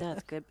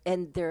 that's good.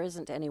 And there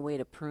isn't any way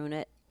to prune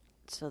it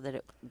so that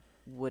it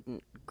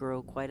wouldn't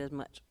grow quite as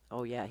much?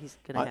 Oh, yeah, he's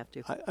going to have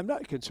to. I'm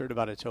not concerned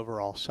about its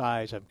overall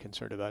size. I'm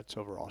concerned about its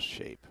overall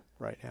shape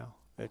right now.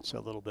 It's a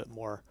little bit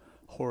more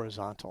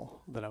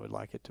horizontal than I would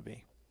like it to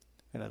be,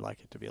 and I'd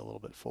like it to be a little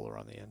bit fuller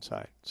on the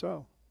inside.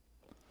 So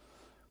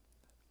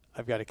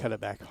I've got to cut it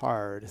back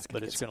hard,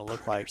 but it's going to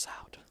look like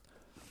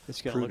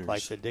it's going to look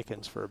like Pruners. the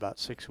Dickens for about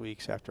 6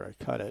 weeks after I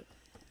cut it,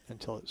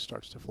 until it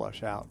starts to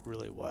flush out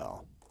really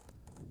well.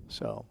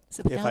 So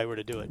So if now- I were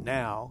to do it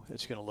now,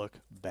 it's going to look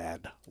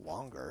bad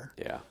longer.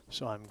 Yeah.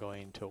 So I'm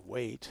going to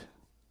wait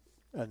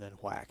and then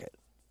whack it.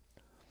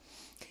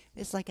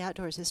 It's like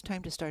outdoors. It's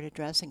time to start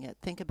addressing it.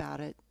 Think about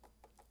it.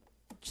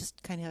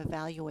 Just kind of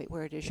evaluate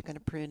where it is you're going to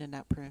prune and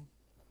not prune,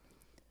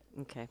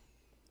 Okay.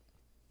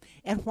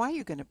 and why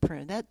you're going to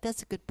prune.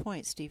 That's a good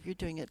point, Steve. You're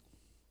doing it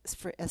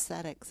for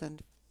aesthetics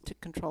and to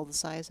control the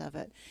size of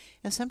it.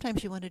 And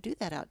sometimes you want to do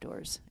that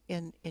outdoors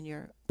in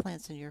your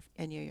plants in your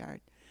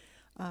yard.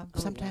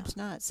 Sometimes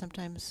not.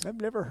 Sometimes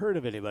I've never heard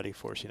of anybody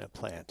forcing a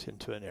plant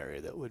into an area.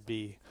 That would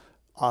be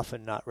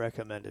often not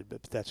recommended,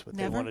 but that's what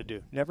Never? they want to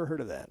do. Never heard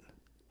of that.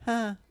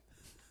 huh?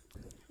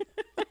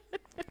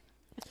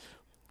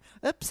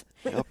 Oops.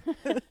 Yep.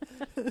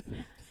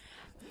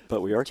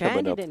 But we are Trying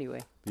coming it up,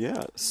 anyway.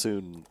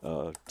 soon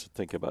to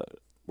think about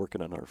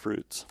working on our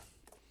fruits.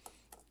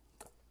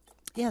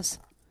 Yes,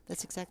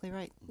 that's exactly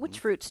right. Which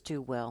fruits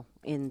do well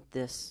in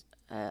this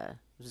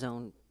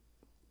zone?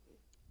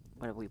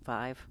 What are we,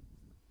 5?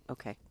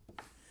 Okay.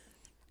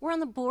 We're on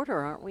the border,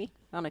 aren't we?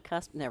 On a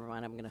cusp. Never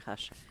mind. I'm going to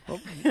hush.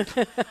 Well,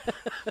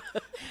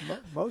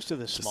 most of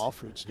the small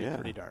fruits do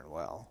pretty darn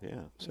well. Yeah.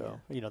 So,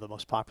 the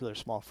most popular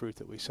small fruit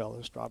that we sell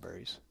is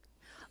strawberries.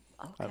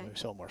 Okay. We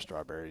sell more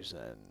strawberries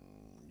than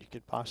you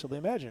could possibly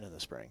imagine in the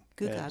spring.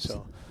 Good And gosh.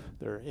 so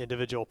they're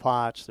individual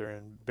pots. They're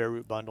in bare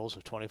root bundles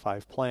of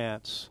 25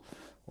 plants.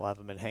 We'll have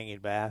them in hanging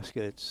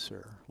baskets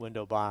or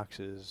window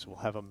boxes. We'll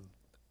have them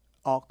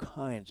all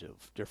kinds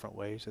of different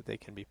ways that they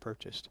can be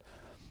purchased.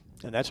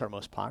 And that's our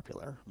most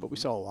popular. But we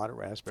sell a lot of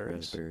raspberries,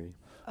 Raspberry.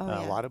 Oh,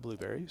 a yeah. lot of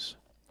blueberries,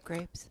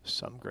 Grapes.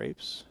 some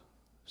grapes,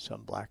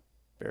 some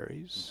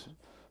blackberries,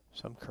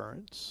 some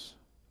currants,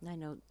 I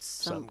know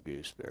some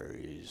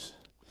gooseberries.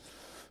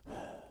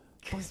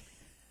 Gooseberries.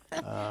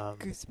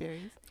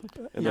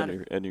 And Not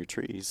then your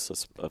trees,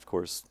 of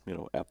course,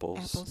 apples.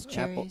 Apples,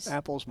 cherries.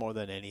 Apples more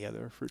than any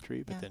other fruit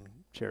tree, but Yeah. then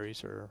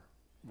cherries are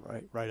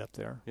right up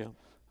there. Yeah.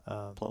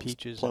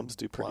 Peaches, plums and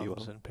do pretty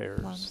plums well. and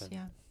pears, Plums, and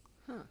yeah.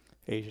 Huh.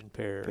 Asian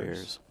pears.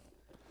 Pears.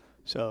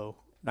 So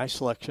nice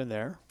selection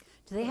there.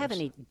 Do they have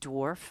any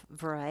dwarf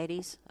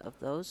varieties of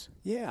those?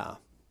 Yeah,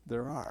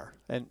 there are,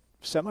 and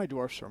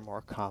semi-dwarfs are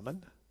more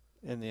common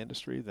in the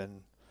industry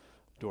than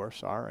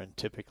dwarfs are, and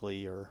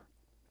typically are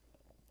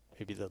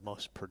maybe the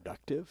most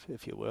productive,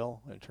 if you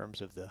will, in terms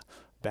of the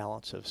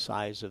balance of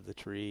size of the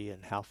tree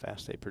and how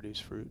fast they produce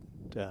fruit.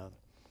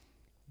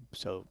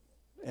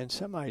 And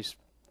semis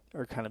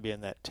are kind of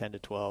in that 10 to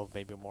 12,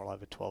 maybe more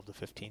like a 12 to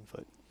 15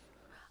 foot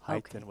height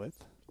Okay. and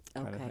width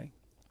kind of Okay. thing,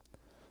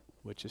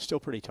 which is still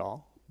pretty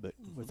tall, but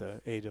with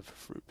the aid of a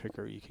fruit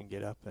picker, you can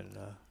get up and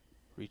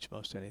reach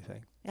most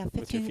anything Yeah, with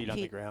your 15 feet on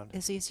the ground.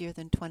 is easier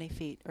than 20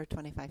 feet or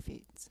 25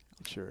 feet.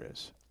 It sure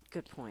is.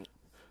 Good point.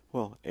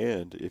 Well,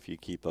 and if you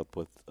keep up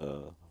with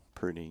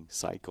pruning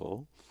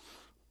cycle,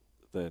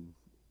 then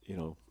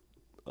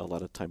a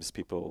lot of times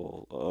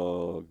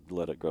people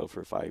let it grow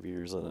for 5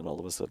 years, and then all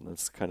of a sudden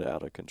it's kind of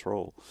out of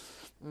control.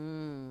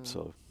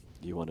 So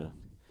you want to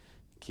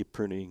keep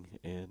pruning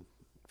and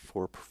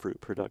for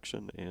fruit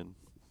production, and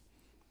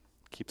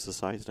keeps the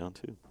size down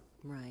too.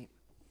 Right.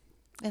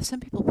 Yeah, some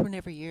people prune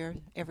every year,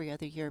 every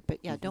other year, but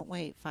yeah, Mhm. don't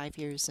wait 5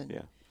 years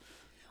Yeah.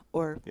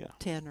 or Yeah.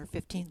 10 or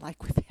 15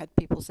 like we've had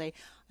people say,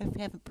 I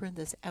haven't pruned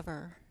this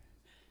ever.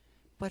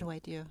 What do I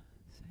do?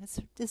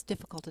 It's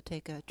difficult to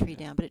take a tree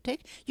down, but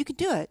you can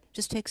do it.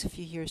 Just takes a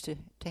few years to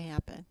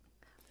happen.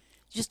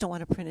 You just don't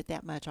want to prune it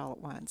that much all at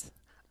once.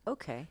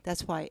 Okay.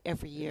 That's why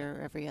every year,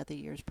 every other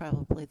year is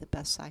probably the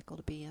best cycle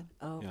to be in.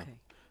 Okay.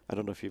 I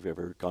don't know if you've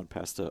ever gone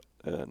past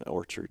an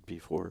orchard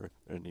before,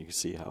 and you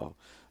see how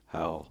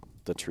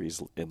the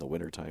trees in the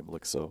wintertime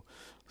look so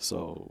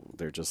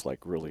they're just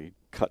like really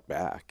cut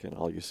back, and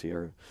all you see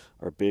are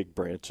big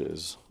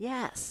branches.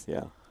 Yes.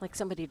 Yeah. Like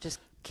somebody just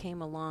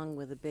came along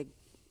with a big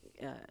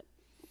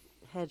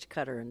hedge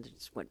cutter and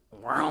just went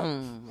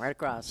vroom, right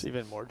across. It's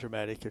even more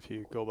dramatic if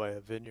you go by a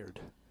vineyard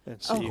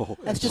and see. Oh,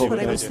 and that's see just what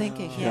I they was do.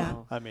 thinking,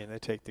 yeah. I mean, they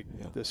take the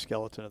Yeah. the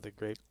skeleton of the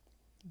grape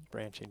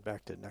branching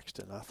back to next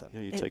to nothing.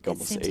 Yeah, you It- take it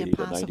almost seems 80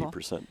 impossible. to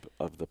 90%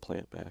 of the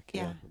plant back.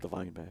 Yeah. The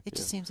vine back. It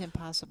just seems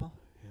impossible.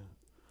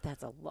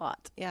 That's a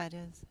lot. Yeah, it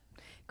is.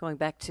 Going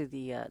back to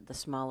the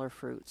smaller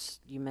fruits,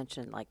 you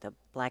mentioned like the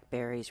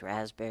blackberries,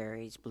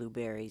 raspberries,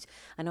 blueberries.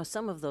 I know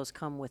some of those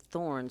come with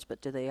thorns, but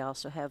do they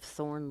also have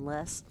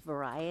thornless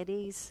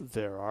varieties?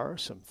 There are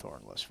some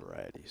thornless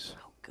varieties,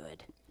 Oh,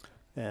 good.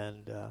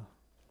 and no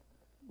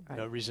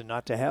Right. reason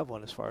not to have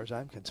one as far as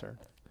I'm concerned.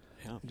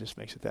 Yeah. It just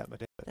makes it that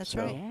much. That's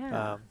So, right.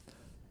 Yeah.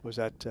 Was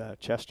that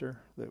Chester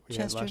that we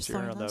Chester's had last year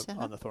thornless, uh-huh.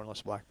 on the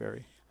thornless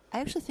blackberry? I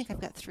actually think I've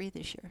got 3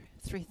 this year.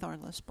 3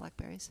 thornless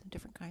blackberries,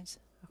 different kinds.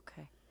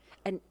 Okay.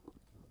 And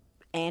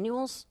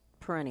annuals,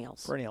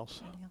 perennials?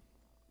 Perennials. Yeah.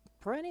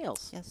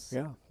 Perennials. Yes.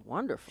 Yeah.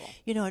 Wonderful.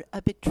 You know,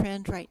 a big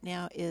trend right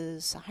now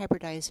is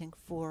hybridizing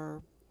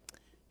for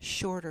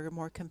shorter,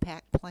 more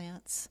compact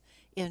plants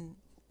in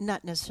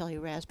not necessarily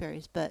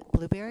raspberries, but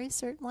blueberries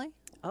certainly.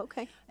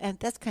 Okay. And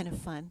that's kind of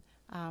fun.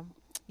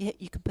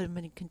 You can put them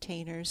in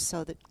containers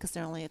so that because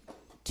they're only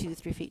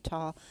 2-3 feet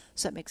tall,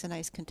 so it makes a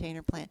nice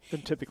container plant.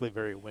 And typically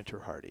very winter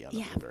hardy on the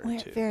Yeah, blueberry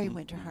too. very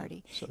winter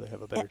hardy. So they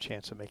have a better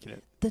chance of making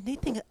it. The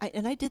neat thing,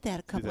 and I did that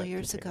a couple that of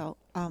years container.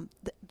 ago,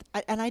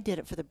 and I did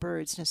it for the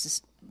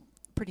birds,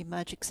 pretty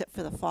much, except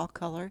for the fall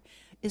color,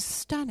 is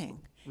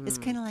stunning. It's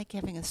kind of like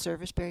having a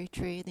serviceberry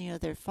tree. You know,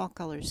 their fall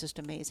color is just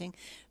amazing.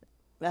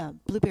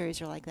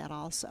 Blueberries are like that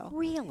also.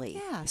 Really?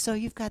 Yeah, so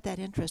you've got that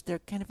interest. They're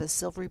kind of a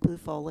silvery blue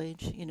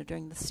foliage,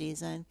 during the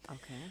season.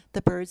 Okay.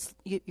 The birds,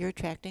 you're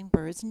attracting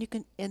birds, and you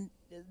can then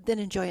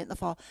enjoy it in the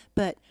fall.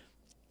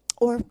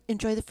 Or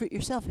enjoy the fruit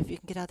yourself if you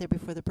can get out there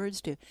before the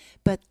birds do.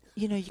 But,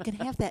 you can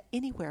have that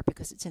anywhere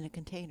because it's in a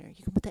container.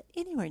 You can put that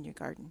anywhere in your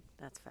garden.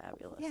 That's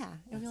fabulous. Yeah,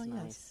 it That's really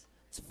nice. is.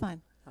 It's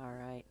fun. All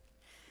right.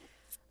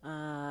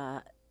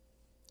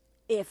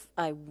 If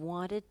I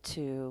wanted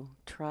to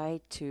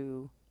try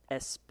to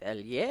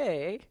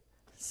espalier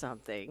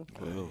something,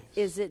 Whoa.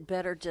 is it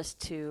better just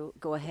to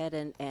go ahead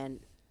and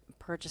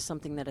purchase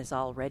something that has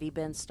already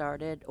been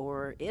started,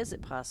 or is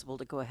it possible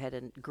to go ahead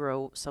and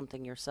grow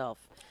something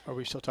yourself? Are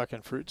we still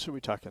talking fruits, or are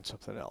we talking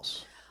something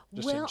else?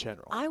 Just well, in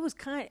general.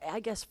 I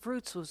guess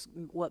fruits was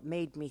what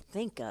made me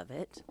think of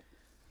it.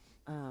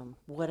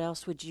 What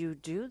else would you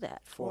do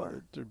that for?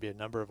 Well, there'd be a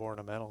number of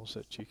ornamentals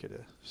that you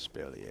could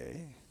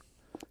espalier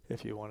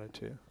if you wanted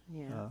to.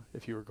 Yeah.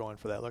 If you were going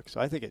for that look. So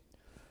I think it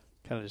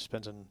kind of just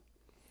depends on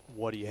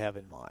what do you have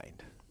in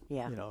mind.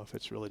 Yeah. You know, if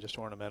it's really just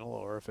ornamental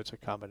or if it's a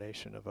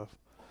combination of a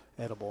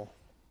edible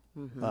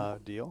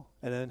deal.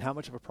 And then how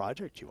much of a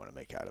project you want to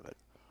make out of it.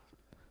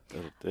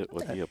 It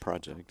would be a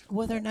project.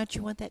 Whether or not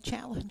you want that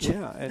challenge.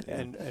 Yeah,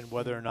 and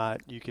whether or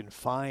not you can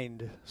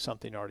find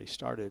something already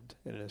started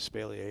in an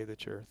espalier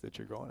that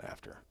you're going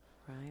after.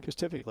 Right. Because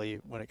typically,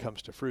 when it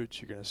comes to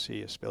fruits, you're going to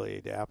see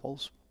espaliered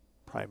apples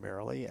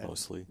primarily, and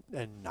Mostly.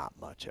 and not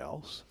much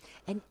else.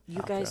 And you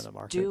out there in guys the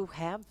market. do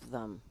have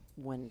them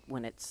when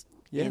it's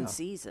Yeah. in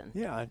season.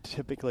 Yeah, and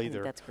typically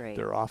that's great.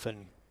 they're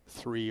often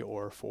 3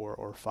 or 4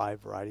 or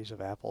 5 varieties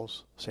of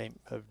apples,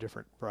 of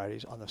different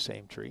varieties on the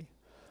same tree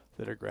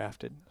that are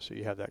grafted. So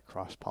you have that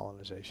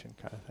cross-pollination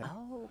kind of thing.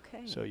 Oh,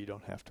 okay. So you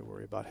don't have to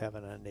worry about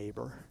having a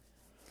neighbor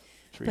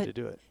tree But to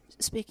do it.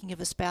 Speaking of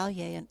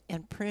espalier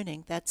and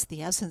pruning, that's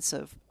the essence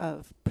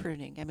of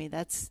pruning. I mean,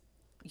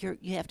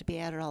 you have to be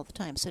at it all the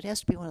time. So it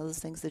has to be one of those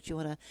things that you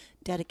want to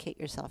dedicate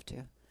yourself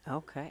to.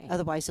 Okay.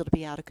 Otherwise, it'll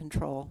be out of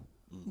control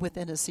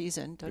within a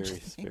season, don't you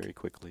think? Very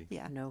quickly.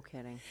 Yeah. No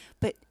kidding.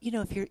 But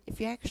if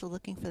you're actually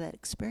looking for that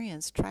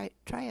experience, try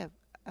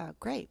a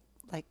grape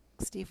like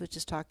Steve was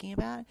just talking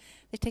about.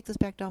 They take this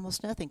back to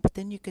almost nothing. But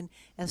then you can,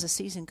 as the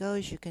season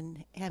goes, you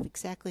can have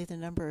exactly the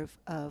number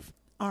of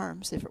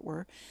arms, if it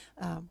were,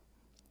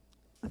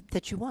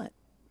 that you want.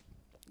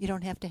 You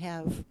don't have to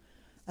have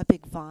a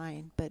big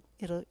vine, but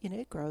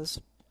it grows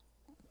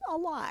a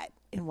lot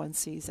in one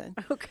season.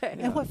 Okay.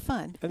 And what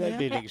fun! And that'd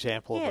be an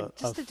example Yeah, of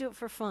just to do it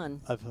for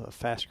fun. of a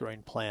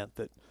fast-growing plant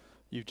that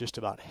you just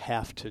about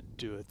have to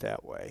do it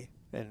that way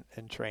and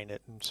train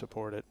it and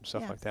support it and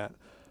stuff Yeah. like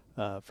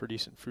that for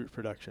decent fruit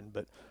production.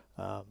 But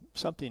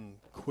something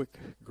quick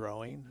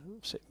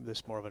growing,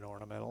 this more of an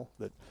ornamental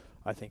that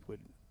I think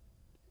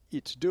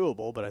it's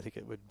doable, but I think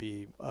it would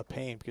be a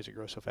pain because it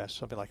grows so fast.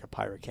 Something like a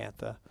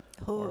pyracantha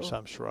or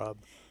some shrub.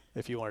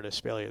 If you wanted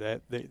to espalier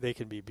that, they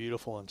can be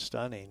beautiful and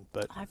stunning,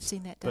 but I've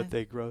seen that done. but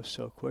they grow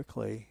so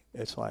quickly.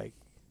 It's like,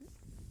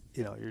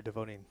 you're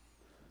devoting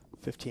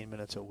 15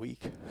 minutes a week.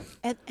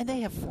 And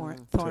they have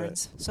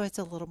thorns, so it's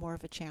a little more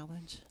of a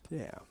challenge.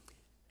 Yeah.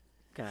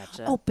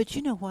 Gotcha. Oh, but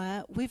you know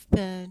what? We've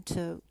been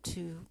to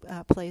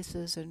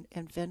places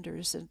and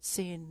vendors and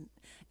seen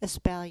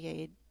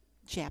espaliered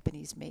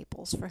Japanese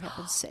maples, for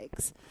heaven's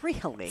sakes.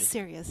 Really?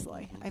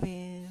 Seriously. I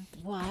mean,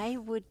 Why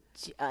would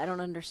I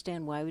don't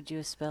understand. Why would you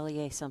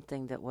espalier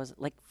something that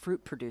wasn't like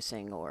fruit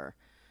producing, or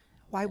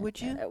why would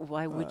you?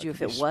 why would you if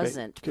Could it be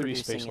wasn't could be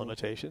producing? space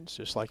limitations,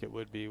 just like it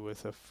would be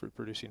with a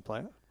fruit-producing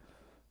plant.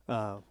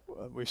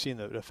 We've seen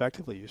that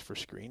effectively used for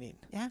screening.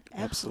 Yeah,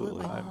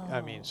 absolutely. Absolutely.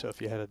 I mean, so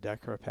if you had a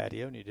deck or a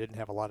patio and you didn't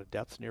have a lot of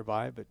depth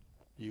nearby, but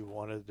you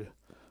wanted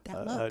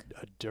That look.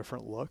 a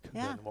different look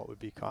Yeah. than what would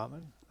be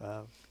common,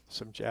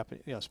 some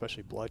Japanese,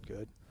 especially blood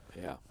good,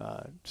 Yeah.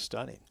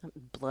 stunning.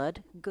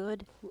 Blood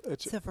good?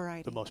 It's It's a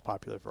variety. the most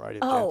popular variety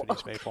of Oh,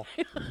 Japanese maple.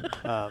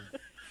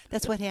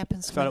 That's what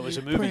happens. Thought when it was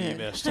you a movie you prune.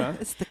 missed, huh?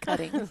 It's the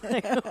cutting.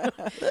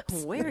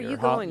 Where are Your you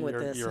going with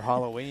your, this? Your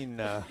Halloween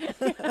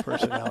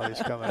personality's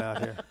coming out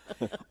here.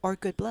 Or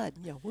good blood.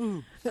 Yeah,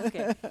 woo.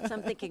 Okay, so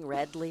I'm thinking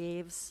red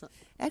leaves.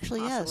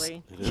 Actually,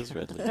 Possibly. It is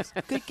red leaves.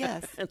 yes. Good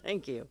guess.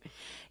 Thank you.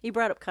 You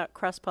brought up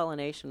cross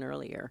pollination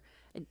earlier.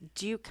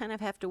 Do you kind of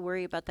have to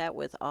worry about that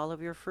with all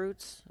of your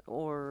fruits,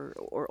 or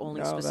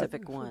only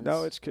specific ones?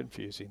 No, it's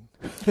confusing.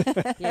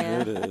 Yeah.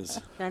 It is.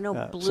 I know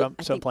some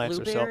I think plants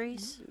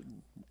blueberries.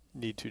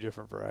 need 2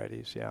 different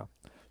varieties. Yeah,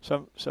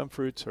 some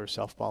fruits are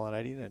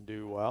self-pollinating and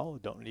do well.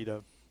 Don't need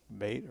a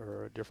mate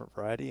or a different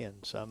variety,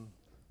 and some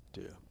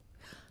do.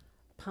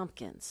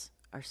 Pumpkins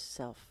are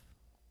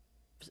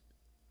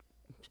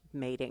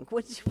mating.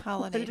 What's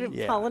Pollinating.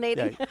 Yeah,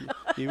 Pollinating. yeah,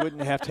 you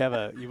wouldn't have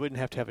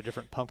to have a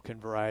different pumpkin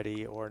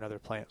variety or another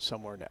plant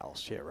somewhere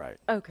else. Yeah, right.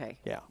 Okay.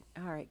 Yeah.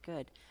 All right.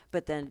 Good.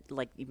 But then,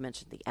 like you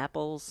mentioned, the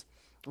apples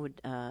would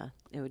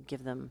it would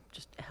give them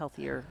just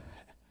healthier.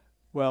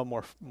 Well,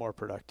 more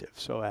productive.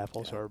 So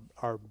apples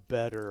are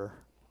better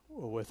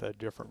with a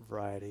different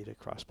variety to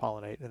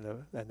cross-pollinate,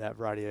 and that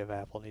variety of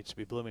apple needs to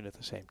be blooming at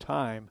the same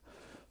time.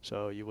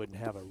 So you wouldn't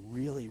have a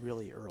really,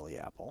 really early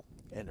apple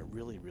and a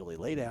really, really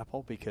late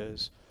apple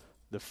because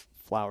the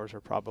flowers are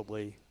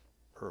probably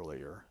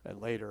earlier and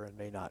later and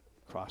may not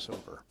cross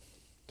over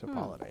to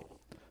pollinate.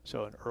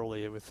 So an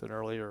early with an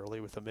early, or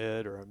early with a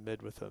mid, or a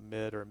mid with a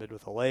mid, or a mid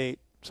with a late,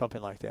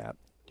 something like that,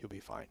 you'll be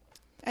fine.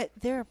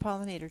 There are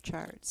pollinator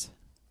charts.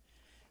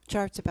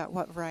 Charts about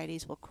what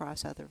varieties will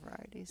cross other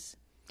varieties.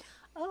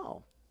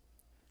 Oh.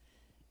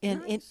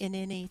 Nice. in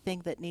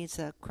anything that needs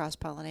a cross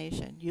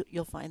pollination,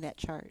 you'll find that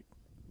chart.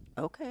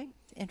 Okay.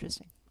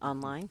 Interesting.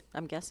 Online,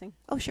 I'm guessing.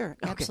 Oh, sure,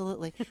 Okay.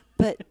 absolutely.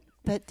 But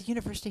the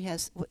university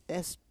has,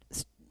 as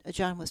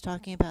John was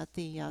talking about,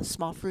 the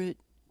small fruit.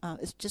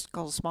 It's just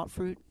called a small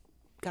fruit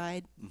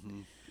guide.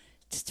 Mm-hmm.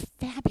 Just a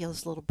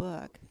fabulous little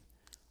book.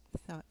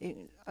 So,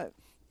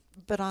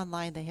 but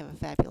online they have a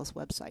fabulous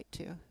website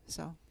too.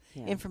 So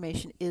Yeah.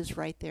 information is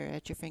right there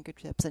at your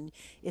fingertips, and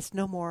it's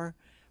no more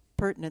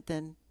pertinent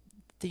than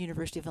the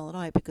University of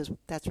Illinois because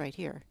that's right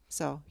here.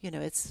 So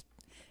it's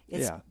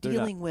they're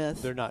dealing not,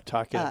 with. They're not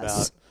talking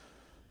us. about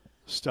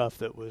stuff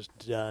that was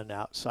done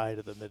outside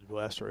of the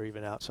Midwest or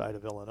even outside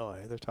of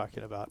Illinois. They're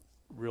talking about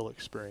real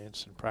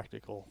experience and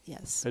practical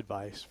Yes.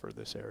 advice for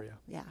this area.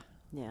 Yeah.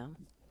 Yeah.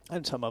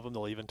 And some of them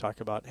they'll even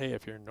talk about, hey,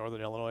 if you're in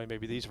northern Illinois,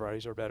 maybe these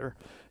varieties are better.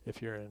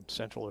 If you're in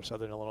central or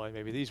southern Illinois,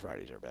 maybe these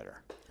varieties are better.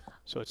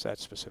 So it's that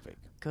specific.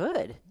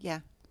 Good.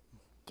 Yeah.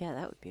 Yeah,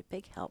 that would be a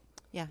big help.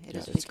 Yeah. It Yeah,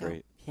 is. it's big help.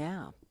 great.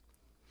 Yeah.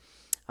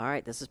 All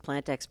right, this is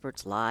Plant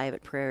Experts live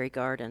at Prairie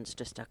Gardens.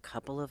 Just a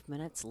couple of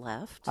minutes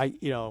left.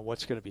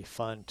 What's going to be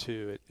fun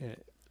too,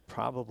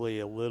 probably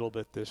a little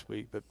bit this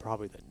week, but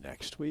probably the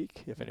next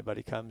week, if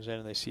anybody comes in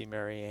and they see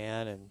Mary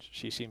Ann and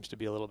she seems to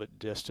be a little bit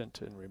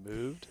distant and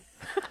removed,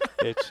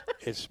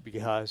 it's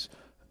because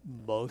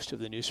most of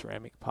the new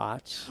ceramic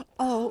pots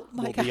Oh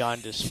my will God. be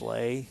on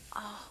display.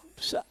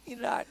 So,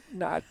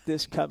 not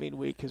this coming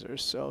week because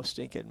there's so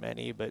stinking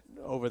many, but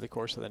over the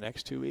course of the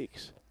next 2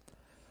 weeks.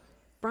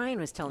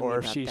 Brian was telling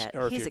Or me if about that.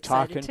 or if He's you're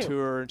excited talking too. to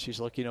her and she's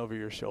looking over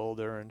your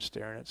shoulder and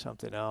staring at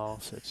something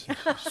else, it's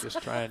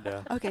just trying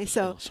to. Okay,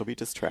 so She'll be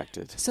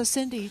distracted. So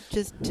Cindy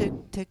just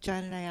took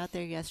John and I out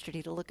there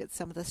yesterday to look at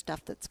some of the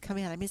stuff that's come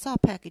in. I mean, it's all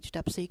packaged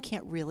up, so you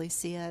can't really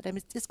see it. I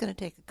mean, it's going to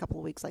take a couple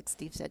of weeks, like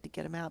Steve said, to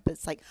get them out. But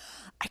it's like,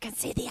 I can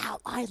see the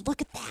outline.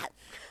 Look at that.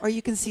 Or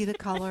you can see the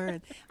color.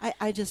 And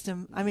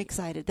I'm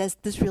excited.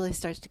 This really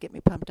starts to get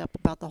me pumped up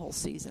about the whole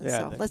season.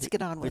 Yeah, so let's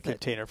get on with the it.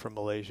 container from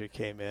Malaysia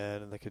came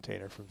in, and the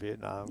container from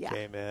Vietnam Yeah.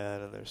 came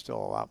in, and there's still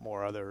a lot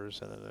more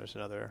others, and then there's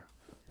another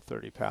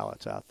 30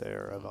 pallets out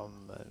there of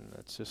them, and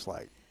it's just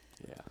like,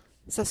 Yeah.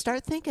 So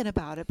start thinking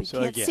about it. We So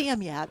can't again, see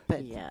them yet,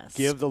 but Yes.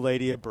 give the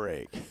lady a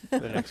break the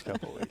next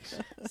couple of weeks.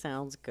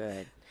 Sounds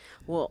good.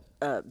 Well,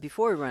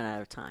 before we run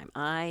out of time,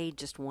 I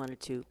just wanted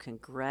to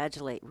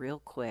congratulate real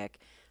quick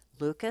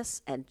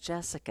Lucas and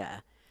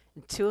Jessica,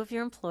 two of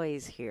your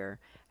employees here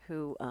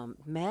who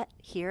met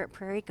here at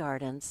Prairie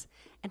Gardens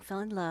and fell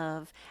in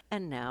love,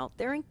 and now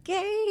they're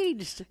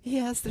engaged.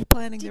 yes, they're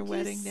planning Did their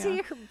wedding you now. see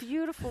her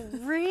beautiful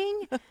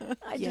ring?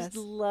 I Yes. just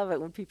love it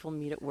when people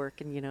meet at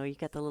work and, you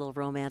got the little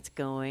romance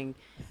going.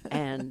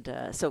 And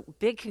so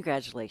big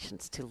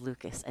congratulations to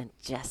Lucas and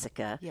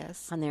Jessica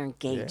Yes. on their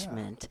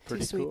engagement.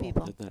 Pretty sweet cool.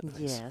 people. Isn't that nice?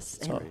 Yes.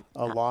 That's and great.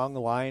 A long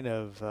line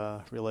of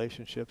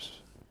relationships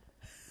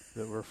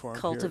that were formed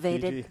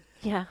cultivated. here at Fiji.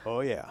 Yeah. Oh,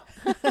 yeah.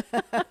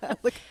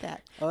 Look at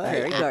that.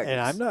 Prairie Gardens. And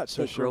I'm not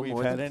so They sure grow we've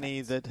more had than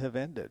any that have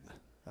ended.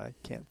 I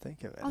can't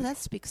think of it. Oh, that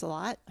speaks a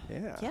lot.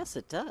 Yeah. Yes,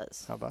 it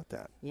does. How about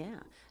that? Yeah.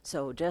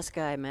 So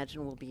Jessica, I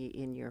imagine, will be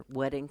in your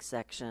wedding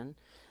section,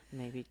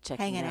 maybe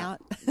checking Hanging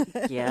out.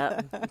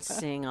 Yeah,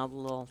 seeing all the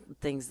little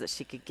things that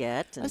she could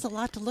get. And There's a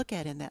lot to look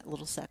at in that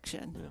little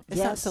section. Yeah. It's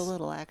not Yes. so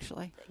little,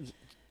 actually.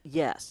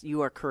 yes,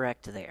 you are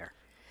correct there.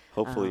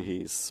 Hopefully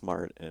he's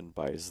smart and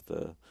buys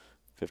the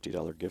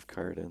 $50 gift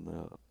card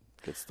and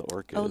gets the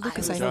orchid. Oh,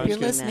 Lucas, I was hope you're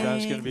thinking that. John's going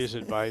listening. to be his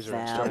advisor.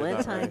 and start it out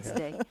right Valentine's here.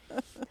 Day.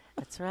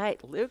 That's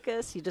right.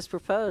 Lucas, you just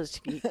proposed.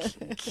 You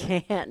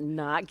can't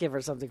not give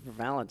her something for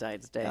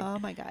Valentine's Day. Oh,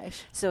 my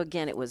gosh. So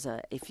again, it was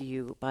if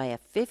you buy a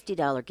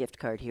 $50 gift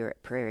card here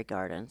at Prairie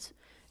Gardens,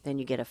 then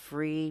you get a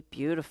free,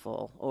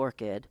 beautiful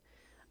orchid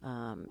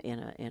in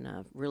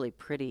a really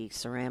pretty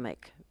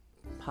ceramic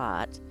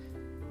pot.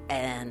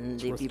 And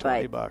It's if worth you buy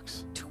a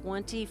 $20.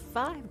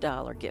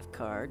 $25 gift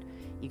card,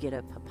 you get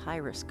a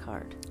papyrus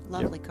card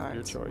Lovely Your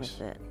cards. choice.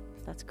 with it.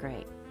 That's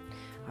great.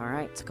 All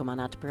right, so come on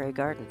out to Prairie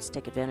Gardens.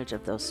 Take advantage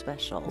of those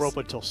specials. We're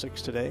open until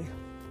 6 today.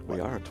 We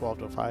are. 12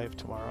 to 5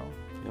 tomorrow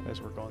Yep.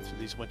 as we're going through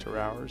these winter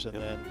hours. And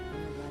Yep.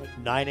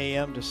 then 9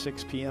 a.m. to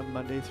 6 p.m.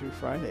 Monday through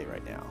Friday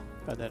right now.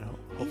 And then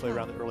hopefully Yeah.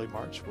 around the early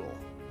March, we'll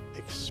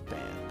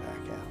expand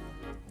back out.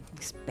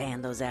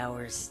 Expand those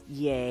hours.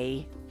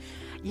 Yay.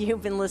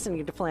 You've been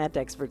listening to Plant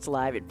Experts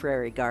Live at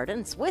Prairie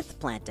Gardens with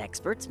plant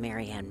experts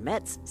Mary Ann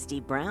Metz,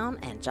 Steve Brown,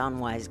 and John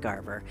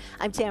Weisgarver.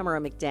 I'm Tamera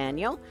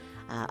McDaniel.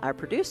 Our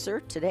producer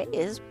today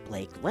is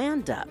Blake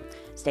Landa.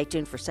 Stay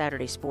tuned for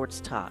Saturday Sports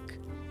Talk.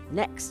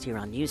 Next, here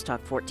on News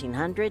Talk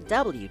 1400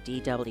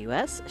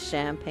 WDWS,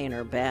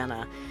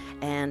 Champaign-Urbana.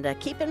 And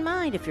keep in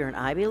mind, if you're an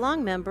I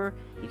Belong member,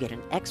 you get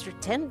an extra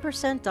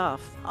 10%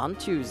 off on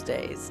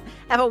Tuesdays.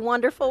 Have a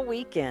wonderful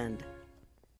weekend.